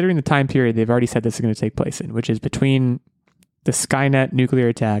 considering the time period they've already said this is going to take place in, which is between the Skynet nuclear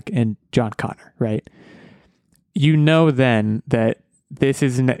attack and John Connor, right? Then that this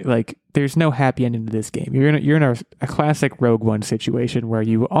isn't like, there's no happy ending to this game. You're in a classic Rogue One situation where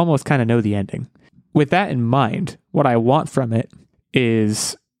you almost kind of know the ending. With that in mind, what I want from it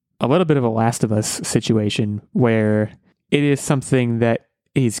is a little bit of a Last of Us situation where it is something that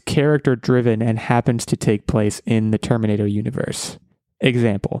is character driven and happens to take place in the Terminator universe.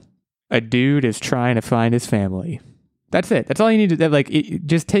 Example, a dude is trying to find his family. That's it. That's all you need to, like,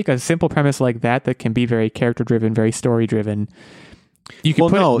 just take a simple premise like that can be very character driven, very story driven. You can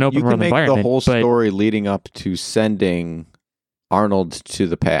put it in an open world environment. The whole story leading up to sending Arnold to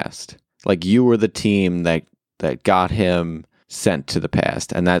the past. Like, you were the team that got him sent to the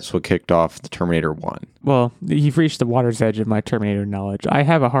past, and that's what kicked off the Terminator 1. Well, you've reached the water's edge of my Terminator knowledge. I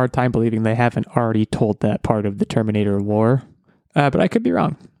have a hard time believing they haven't already told that part of the Terminator lore, but I could be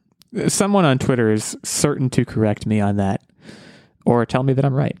wrong. Someone on Twitter is certain to correct me on that, or tell me that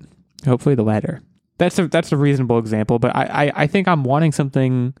I'm right. Hopefully the latter. That's a reasonable example, but I think I'm wanting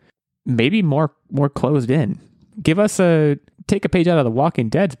something maybe more closed in. Take a page out of the Walking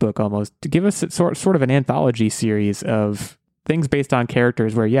Dead's book almost, to give us sort of an anthology series of things based on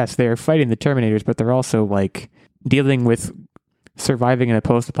characters where, yes, they're fighting the Terminators, but they're also like dealing with surviving in a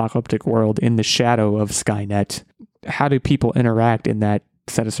post-apocalyptic world in the shadow of Skynet. How do people interact in that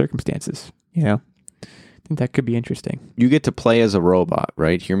set of circumstances? I think that could be interesting. You get to play as a robot,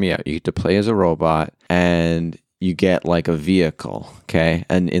 right? Hear me out. You get to play as a robot, and you get like a vehicle, okay?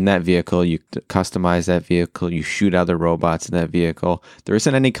 And in that vehicle, you customize that vehicle. You shoot other robots in that vehicle. There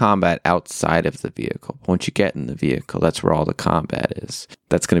isn't any combat outside of the vehicle. Once you get in the vehicle, that's where all the combat is.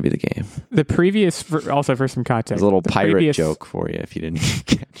 That's going to be the game. The previous, also for some context, a little pirate joke for you if you didn't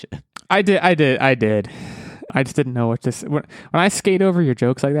catch it. I did. I just didn't know what to say. When I skate over your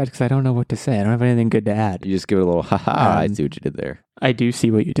jokes like that, because I don't know what to say. I don't have anything good to add. You just give it a little, haha, I see what you did there. I do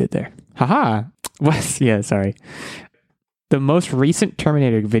see what you did there. Haha. Yeah, sorry. The most recent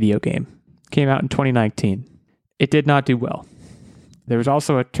Terminator video game came out in 2019. It did not do well. There was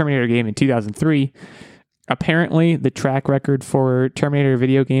also a Terminator game in 2003. Apparently, the track record for Terminator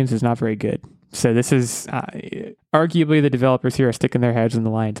video games is not very good. So this is arguably the developers here are sticking their heads in the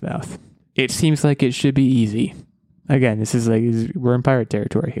lion's mouth. It seems like it should be easy. Again, we're in pirate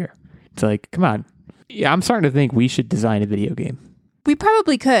territory here. It's like, come on. Yeah, I'm starting to think we should design a video game. We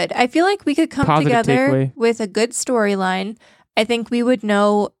probably could. I feel like we could come Positive together takeaway. with a good storyline. I think we would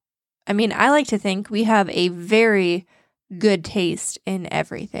know. I mean, I like to think we have a very good taste in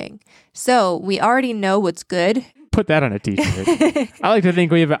everything. So we already know what's good. Put that on a t-shirt. I like to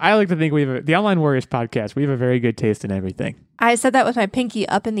think we have the Online Warriors podcast. We have a very good taste in everything. I said that with my pinky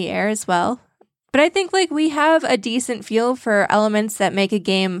up in the air as well. But I think like we have a decent feel for elements that make a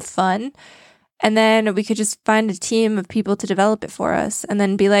game fun. And then we could just find a team of people to develop it for us and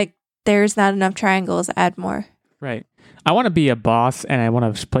then be like, there's not enough triangles, add more. Right. I want to be a boss and I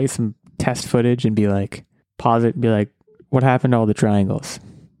want to play some test footage and be like, pause it and be like, what happened to all the triangles?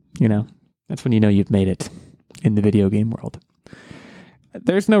 You know, that's when you know you've made it in the video game world.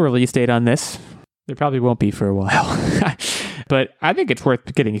 There's no release date on this. There probably won't be for a while. But I think it's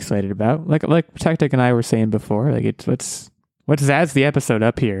worth getting excited about. Like Tactic and I were saying before, like let's zazz the episode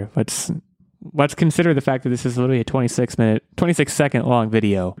up here. Let's consider the fact that this is literally a 26 second long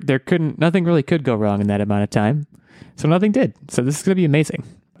video. Nothing really could go wrong in that amount of time. So nothing did. So this is going to be amazing.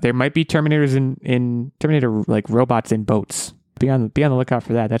 There might be Terminators in Terminator like robots in boats. Be on the lookout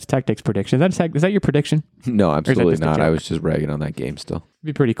for that. That's Tactic's prediction. Is that your prediction? No, absolutely just a not. joke? I was just ragging on that game still. It'd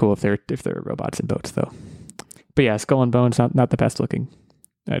be pretty cool if there were robots in boats though. But yeah, Skull and Bones not the best looking.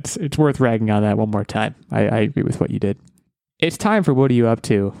 It's worth ragging on that one more time. I agree with what you did. It's time for What Are You Up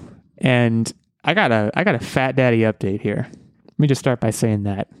To? And I got a Fat Daddy update here. Let me just start by saying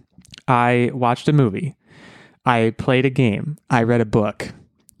that I watched a movie. I played a game. I read a book.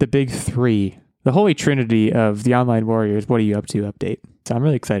 The big three, the holy trinity of the Online Warriors What Are You Up To update. So I'm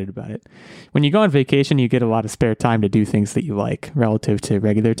really excited about it. When you go on vacation, you get a lot of spare time to do things that you like relative to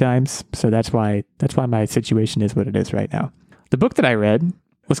regular times. So that's why my situation is what it is right now. The book that I read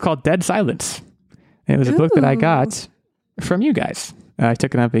was called Dead Silence. And it was a book that I got from you guys. I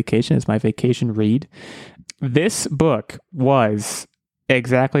took it on vacation as my vacation read. This book was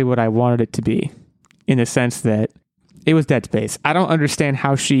exactly what I wanted it to be, in the sense that it was Dead Space. I don't understand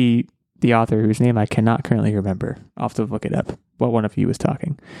how the author, whose name I cannot currently remember, I'll have to look it up, what one of you was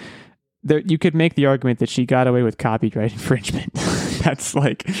talking. You could make the argument that she got away with copyright infringement. That's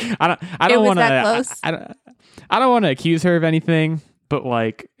like, I don't want to. I don't want to accuse her of anything. But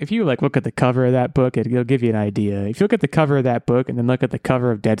like, if you like look at the cover of that book, it'll give you an idea. If you look at the cover of that book and then look at the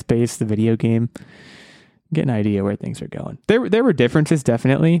cover of Dead Space, the video game, get an idea where things are going. There were differences,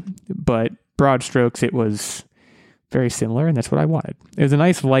 definitely, but broad strokes, it was very similar, and that's what I wanted. It was a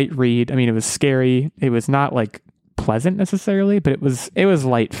nice light read. I mean, it was scary. It was not like pleasant necessarily, but it was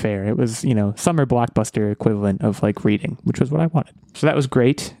light fare. It was, summer blockbuster equivalent of like reading, which was what I wanted. So that was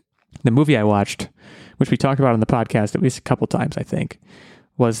great. The movie I watched, which we talked about on the podcast at least a couple times, I think,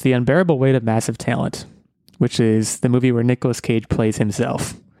 was The Unbearable Weight of Massive Talent, which is the movie where Nicolas Cage plays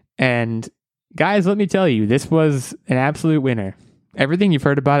himself. And guys, let me tell you, this was an absolute winner. Everything you've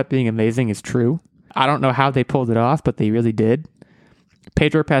heard about it being amazing is true. I don't know how they pulled it off, but they really did.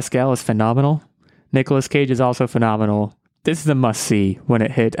 Pedro Pascal is phenomenal. Nicolas Cage is also phenomenal. This is a must-see when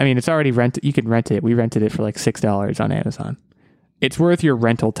it hit. I mean, it's already rented. You can rent it. We rented it for like $6 on Amazon. It's worth your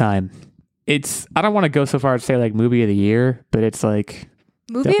rental time. I don't want to go so far as to say like movie of the year, but it's like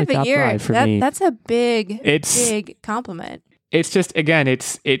movie of the year. For me. That's a big compliment. It's just, again,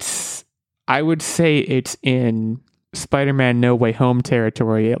 I would say it's in Spider-Man No Way Home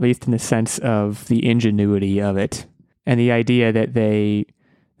territory, at least in the sense of the ingenuity of it and the idea that they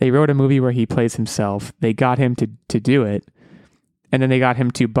wrote a movie where he plays himself. They got him to do it, and then they got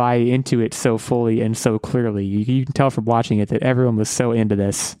him to buy into it so fully and so clearly. You can tell from watching it that everyone was so into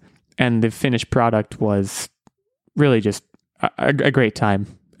this, and the finished product was really just a great time.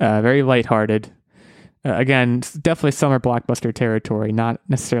 Very lighthearted. Again, definitely summer blockbuster territory, not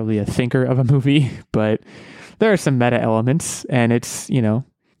necessarily a thinker of a movie, but there are some meta elements, and it's,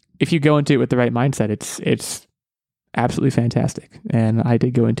 if you go into it with the right mindset, it's absolutely fantastic. And I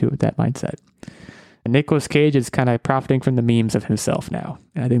did go into it with that mindset. And Nicolas Cage is kind of profiting from the memes of himself now.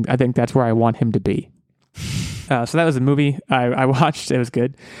 And I think that's where I want him to be. So that was a movie I watched. It was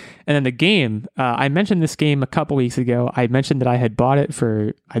good. And then the game, I mentioned this game a couple weeks ago. I mentioned that I had bought it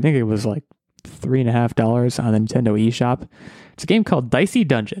for, I think it was like $3.50 on the Nintendo eShop. It's a game called Dicey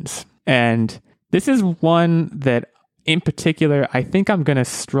Dungeons. And this is one that, in particular, I think I'm going to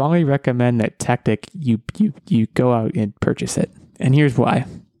strongly recommend that Tactic, you go out and purchase it. And here's why.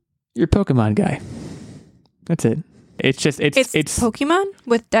 You're a Pokemon guy. That's it. It's Pokemon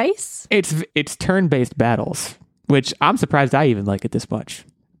with dice? It's turn-based battles, which I'm surprised I even like it this much.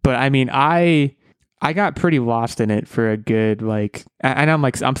 But I mean, I I got pretty lost in it for a good, like, and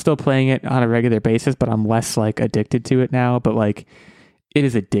I'm still playing it on a regular basis, but I'm less like addicted to it now. But like, it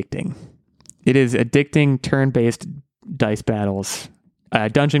is addicting. It is addicting turn-based dice battles,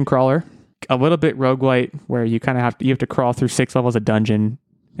 dungeon crawler, a little bit roguelite where you kind of have to crawl through 6 levels of dungeon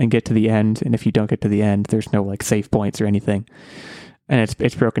and get to the end. And if you don't get to the end, there's no like save points or anything. And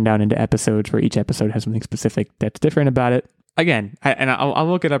it's broken down into episodes where each episode has something specific that's different about it. Again, I'll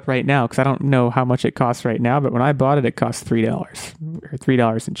look it up right now because I don't know how much it costs right now, but when I bought it, it cost $3 or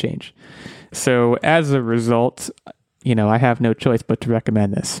 $3 and change. So as a result, I have no choice but to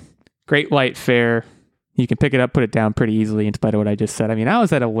recommend this. Great light fare. You can pick it up, put it down pretty easily in spite of what I just said. I mean, I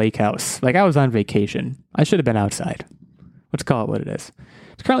was at a lake house. Like I was on vacation. I should have been outside. Let's call it what it is.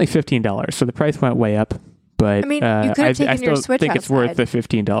 It's currently $15, so the price went way up. But I mean, you could have taken your Switch think outside. It's worth the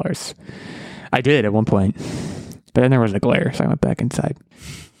 $15. I did at one point. But then there was a glare, so I went back inside.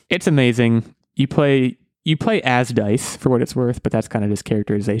 It's amazing. You play as dice for what it's worth, but that's kind of just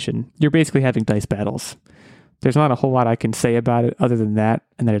characterization. You're basically having dice battles. There's not a whole lot I can say about it other than that,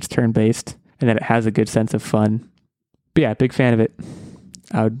 and that it's turn-based, and that it has a good sense of fun. But yeah, big fan of it.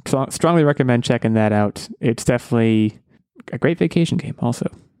 I would strongly recommend checking that out. It's definitely a great vacation game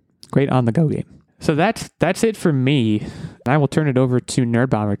also. Great on-the-go game. So that's it for me. I will turn it over to Nerd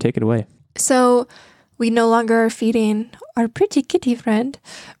Bomber. Take it away. So we no longer are feeding our pretty kitty friend,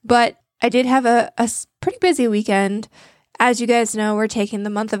 but I did have a pretty busy weekend. As you guys know, we're taking the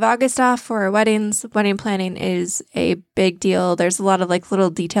month of August off for our weddings. Wedding planning is a big deal. There's a lot of like little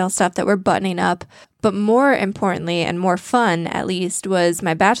detail stuff that we're buttoning up. But more importantly, and more fun at least, was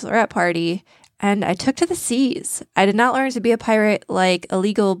my bachelorette party. And I took to the seas. I did not learn to be a pirate like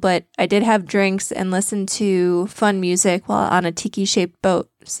illegal, but I did have drinks and listen to fun music while on a tiki-shaped boat.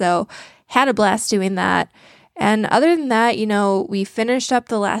 So had a blast doing that. And other than that, we finished up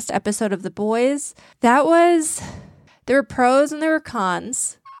the last episode of The Boys. There were pros and there were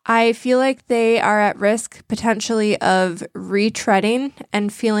cons. I feel like they are at risk potentially of retreading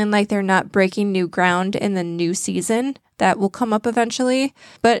and feeling like they're not breaking new ground in the new season that will come up eventually.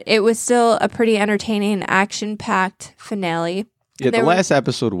 But it was still a pretty entertaining, action-packed finale. Yeah, the last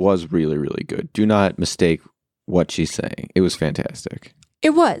episode was really, really good. Do not mistake what she's saying. It was fantastic.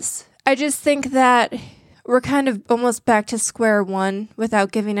 It was. I just think that we're kind of almost back to square one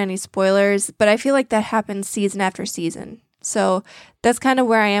without giving any spoilers, but I feel like that happens season after season. So that's kind of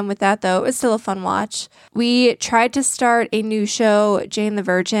where I am with that, though. It was still a fun watch. We tried to start a new show, Jane the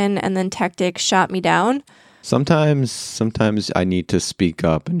Virgin, and then Tactics shot me down. Sometimes I need to speak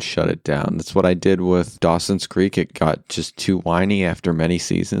up and shut it down. That's what I did with Dawson's Creek. It got just too whiny after many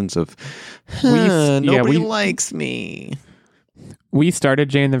seasons of, nobody likes me. We started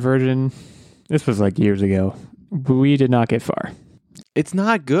Jane the Virgin. This was like years ago. We did not get far. It's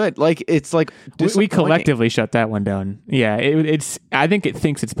not good. Like it's like we collectively shut that one down. Yeah, it's. I think it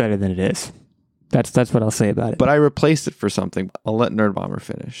thinks it's better than it is. That's what I'll say about it. But I replaced it for something. I'll let Nerd Bomber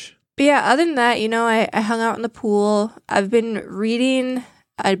finish. But yeah, other than that, I hung out in the pool. I've been reading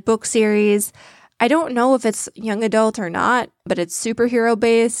a book series. I don't know if it's young adult or not, but it's superhero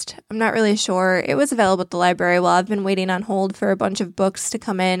based. I'm not really sure. It was available at the library while I've been waiting on hold for a bunch of books to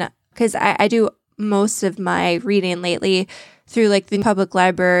come in, because I do most of my reading lately through like the public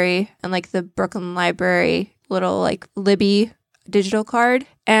library and like the Brooklyn Library little like Libby digital card.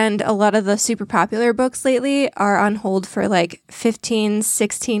 And a lot of the super popular books lately are on hold for like 15,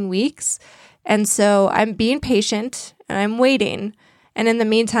 16 weeks. And so I'm being patient and I'm waiting. And in the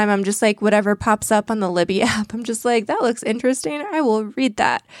meantime, I'm just like, whatever pops up on the Libby app, I'm just like, that looks interesting. I will read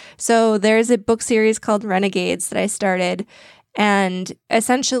that. So there's a book series called Renegades that I started. And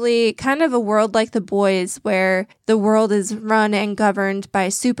essentially kind of a world like The Boys, where the world is run and governed by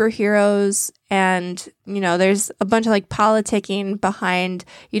superheroes. And, there's a bunch of like politicking behind,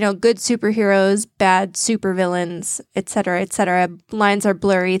 good superheroes, bad supervillains, et cetera, et cetera. Lines are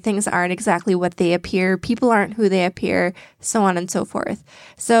blurry. Things aren't exactly what they appear. People aren't who they appear, so on and so forth.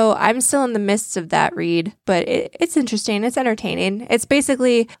 So I'm still in the midst of that read, but it's interesting. It's entertaining. It's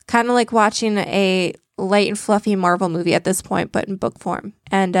basically kind of like watching a light and fluffy Marvel movie at this point, but in book form.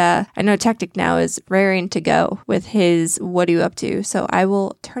 And I know Tactic now is raring to go with his What Are You Up To? So I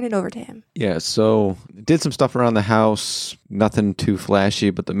will turn it over to him. Yeah, so did some stuff around the house, nothing too flashy,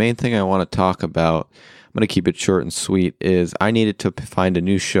 but the main thing I want to talk about, I'm going to keep it short and sweet, is I needed to find a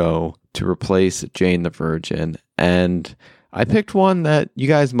new show to replace Jane the Virgin. And I picked one that you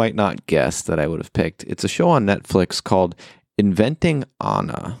guys might not guess that I would have picked. It's a show on Netflix called Inventing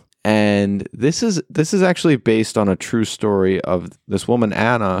Anna. And this is actually based on a true story of this woman,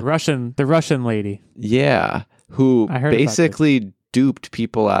 Anna. The Russian lady. Yeah, who basically duped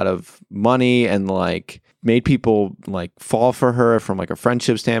people out of money and like made people like fall for her from like a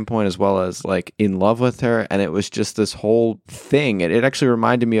friendship standpoint as well as like in love with her. And it was just this whole thing. It actually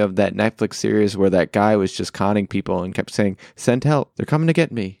reminded me of that Netflix series where that guy was just conning people and kept saying, send help, they're coming to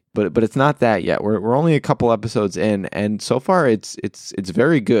get me. But it's not that yet. We're only a couple episodes in, and so far it's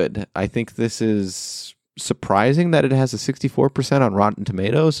very good. I think this is surprising that it has a 64% on Rotten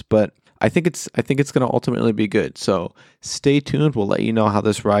Tomatoes, but I think it's going to ultimately be good. So stay tuned. We'll let you know how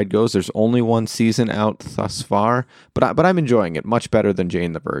this ride goes. There's only one season out thus far, but I'm enjoying it much better than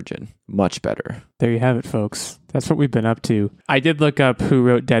Jane the Virgin. Much better. There you have it, folks. That's what we've been up to. I did look up who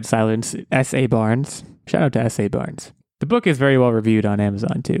wrote Dead Silence. S.A. Barnes. Shout out to S.A. Barnes. The book is very well reviewed on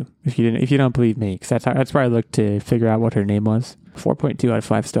Amazon too. If you don't believe me, because that's where I looked to figure out what her name was. 4.2 out of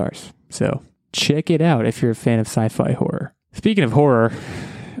 5 stars. So check it out if you're a fan of sci-fi horror. Speaking of horror,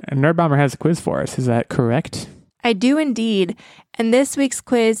 Nerd Bomber has a quiz for us. Is that correct? I do indeed. And this week's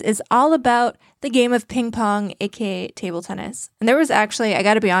quiz is all about the game of ping pong, aka table tennis. And there was actually, I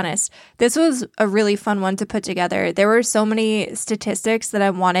got to be honest, this was a really fun one to put together. There were so many statistics that I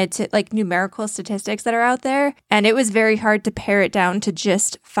wanted to, like numerical statistics that are out there. And it was very hard to pare it down to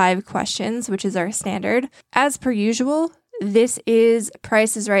just 5 questions, which is our standard. As per usual, this is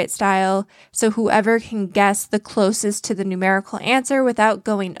Price is Right style, so whoever can guess the closest to the numerical answer without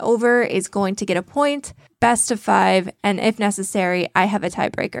going over is going to get a point. Best of 5, and if necessary, I have a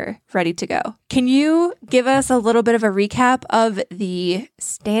tiebreaker ready to go. Can you give us a little bit of a recap of the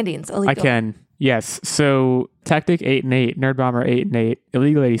standings? Illegal? I can. Yes. So Tactic 8-8, Nerd Bomber 8-8,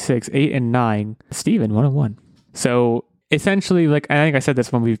 Illegal 86 8-9, Steven 1-1. So essentially, like I think I said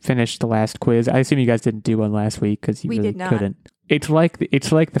this when we finished the last quiz. I assume you guys didn't do one last week because you really couldn't. It's like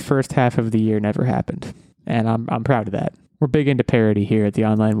the first half of the year never happened, and I'm proud of that. We're big into parody here at the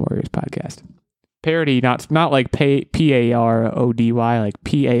Online Warriors podcast. Parody, not like Parody, like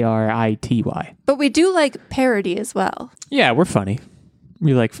Parity. But we do like parody as well. Yeah, we're funny.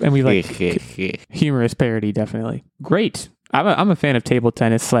 We like humorous parody, definitely. Great. I'm a fan of table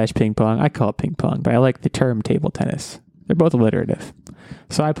tennis / ping pong. I call it ping pong, but I like the term table tennis. They're both alliterative.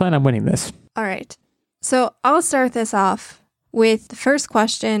 So I plan on winning this. All right. So I'll start this off with the first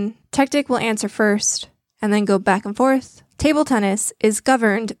question. Tactic will answer first and then go back and forth. Table tennis is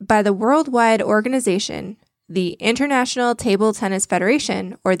governed by the worldwide organization, the International Table Tennis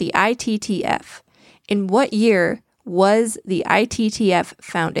Federation, or the ITTF. In what year was the ITTF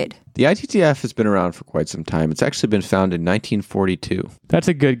founded? The ITTF has been around for quite some time. It's actually been founded in 1942. That's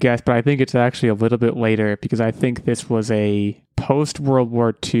a good guess, but I think it's actually a little bit later because I think this was a post-World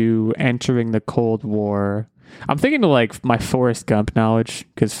War II entering the Cold War. I'm thinking of like my Forrest Gump knowledge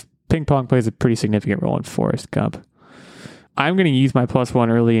because ping pong plays a pretty significant role in Forrest Gump. I'm going to use my +1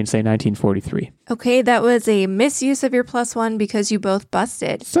 early and say 1943. Okay, that was a misuse of your +1 because you both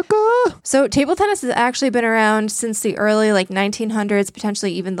busted. Sucker! So table tennis has actually been around since the early 1900s,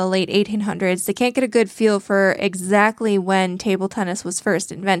 potentially even the late 1800s. They can't get a good feel for exactly when table tennis was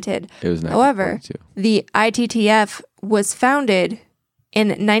first invented. It was 1942. However, the ITTF was founded in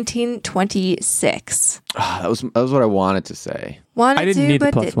 1926. That was what I wanted to say. I didn't need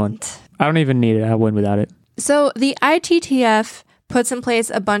the +1. I don't even need it. I'll win without it. So the ITTF puts in place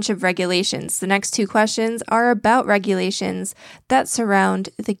a bunch of regulations. The next 2 questions are about regulations that surround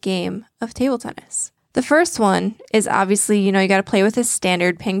the game of table tennis. The first one is obviously, you got to play with a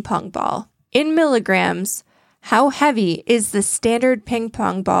standard ping pong ball. In milligrams, how heavy is the standard ping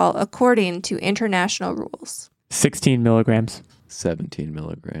pong ball according to international rules? 16 milligrams. 17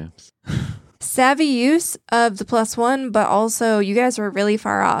 milligrams. Savvy use of the +1, but also you guys were really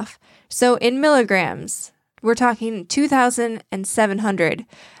far off. So in milligrams, we're talking 2,700.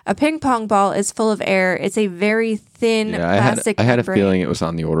 A ping pong ball is full of air. It's a very thin plastic I had a membrane. feeling it was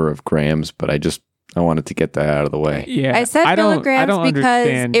on the order of grams, but I wanted to get that out of the way. Yeah, I said milligrams because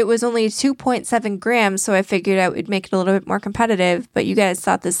understand. it was only 2.7 grams, so I figured I would make it a little bit more competitive, but you guys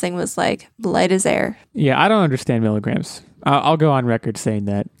thought this thing was like light as air. Yeah, I don't understand milligrams. I'll go on record saying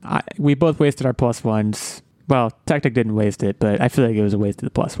that. We both wasted our +1s. Well, Tactic didn't waste it, but I feel like it was a waste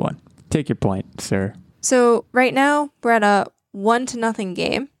of the +1. Take your point, sir. So right now, we're at a 1-0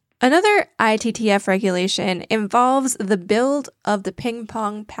 game. Another ITTF regulation involves the build of the ping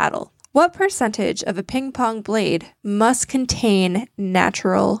pong paddle. What percentage of a ping pong blade must contain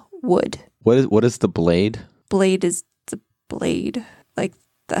natural wood? What is the blade? Blade is the blade, like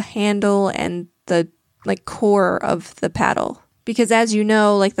the handle and the core of the paddle. Because as you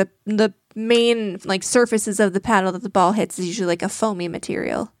know, like the main surfaces of the paddle that the ball hits is usually like a foamy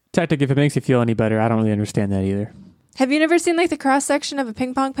material. Tactic, if it makes you feel any better, I don't really understand that either. Have you never seen like the cross section of a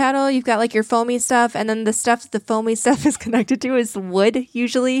ping pong paddle? You've got like your foamy stuff, and then the stuff that the foamy stuff is connected to is wood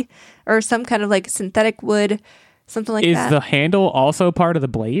usually, or some kind of like synthetic wood, something like that. Is the handle also part of the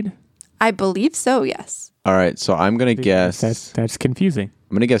blade? I believe so, yes. All right, so I'm going to guess. That's confusing.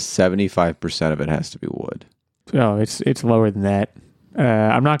 I'm going to guess 75% of it has to be wood. Oh, it's lower than that.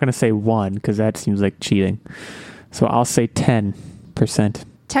 I'm not going to say 1 because that seems like cheating. So I'll say 10%.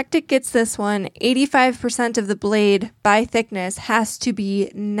 Tactic gets this one. 85% of the blade by thickness has to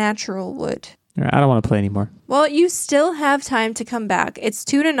be natural wood. I don't want to play anymore. Well, you still have time to come back. It's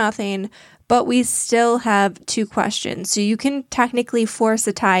 2-0, but we still have 2 questions. So you can technically force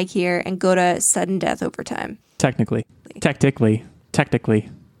a tie here and go to sudden death overtime. Technically.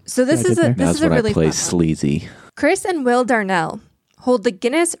 So this is That's a when really I play fun one. sleazy. Chris and Will Darnell hold the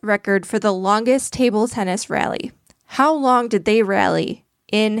Guinness record for the longest table tennis rally. How long did they rally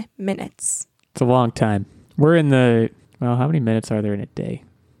in minutes? It's a long time. We're in how many minutes are there in a day?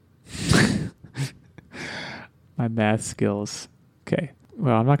 My math skills. Okay.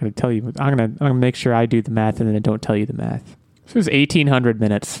 Well, I'm not going to tell you. I'm going to make sure I do the math and then I don't tell you the math. This was 1,800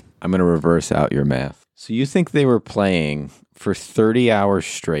 minutes. I'm going to reverse out your math. So you think they were playing for 30 hours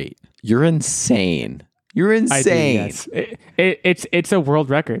straight? You're insane. You're insane. I do, yes. It's a world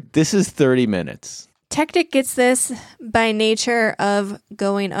record. This is 30 minutes. Tactic gets this by nature of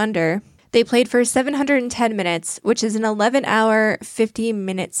going under. They played for 710 minutes, which is an 11-hour,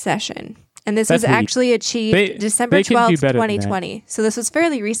 50-minute session. And this was That's weak. actually achieved December they can do 12th, better than 2020. So this was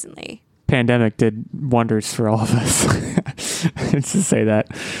fairly recently. Pandemic did wonders for all of us. It's to say that.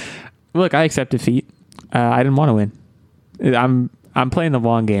 Look, I accept defeat. I didn't want to win. I'm playing the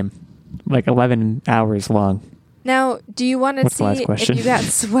long game, like 11 hours long. Now, do you want to What's the last see if question? you got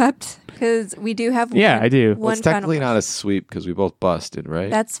swept? Because we do have Yeah, I do. one It's technically final not a sweep because we both busted, right?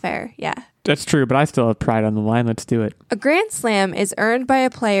 That's fair, yeah. That's true, but I still have pride on the line. Let's do it. A Grand Slam is earned by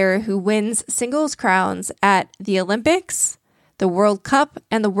a player who wins singles crowns at the Olympics, the World Cup,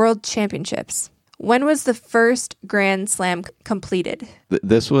 and the World Championships. When was the first Grand Slam completed?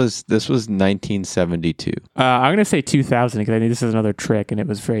 This was 1972. I'm going to say 2000 because I think this is another trick and it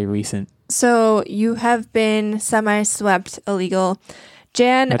was very recent. So you have been semi-swept, illegal.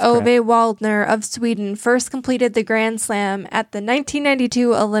 Jan That's Ove correct. Waldner of Sweden first completed the Grand Slam at the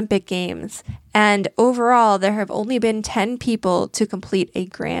 1992 Olympic Games. And overall, there have only been 10 people to complete a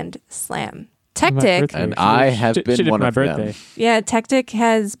Grand Slam. Tactic, birthday. And I have been one of them. yeah, Tactic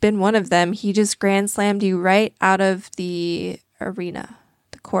has been one of them. He just Grand Slammed you right out of the arena,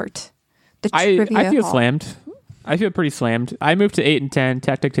 the court, the trivia I feel hall. slammed. I feel pretty slammed. I moved to 8 and 10,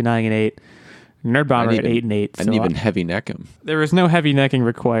 Tactic to 9 and 8, Nerd Bomber at 8 and 8. I didn't even heavy neck him. There was no heavy necking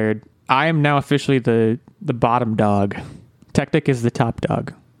required. I am now officially the bottom dog. Tactic is the top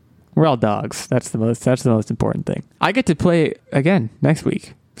dog. We're all dogs. That's the most important thing. I get to play again next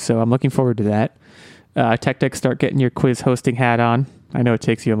week, so I'm looking forward to that. Tactic, start getting your quiz hosting hat on. I know it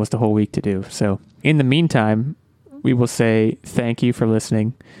takes you almost a whole week to do. So in the meantime, we will say thank you for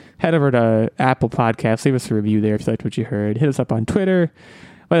listening. Head over to Apple Podcasts. Leave us a review there if you liked what you heard. Hit us up on Twitter.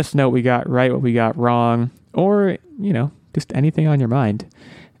 Let us know what we got right, what we got wrong, or, just anything on your mind.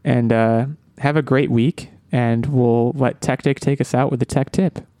 And have a great week, and we'll let Tactic take us out with a tech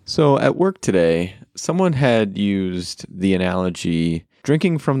tip. So at work today, someone had used the analogy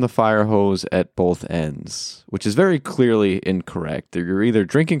drinking from the fire hose at both ends, which is very clearly incorrect. You're either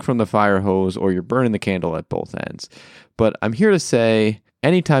drinking from the fire hose or you're burning the candle at both ends. But I'm here to say,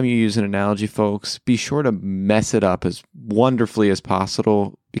 anytime you use an analogy, folks, be sure to mess it up as wonderfully as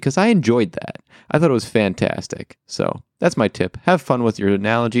possible, because I enjoyed that. I thought it was fantastic. So that's my tip. Have fun with your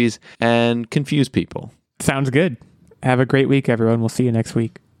analogies and confuse people. Sounds good. Have a great week, everyone. We'll see you next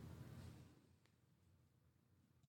week.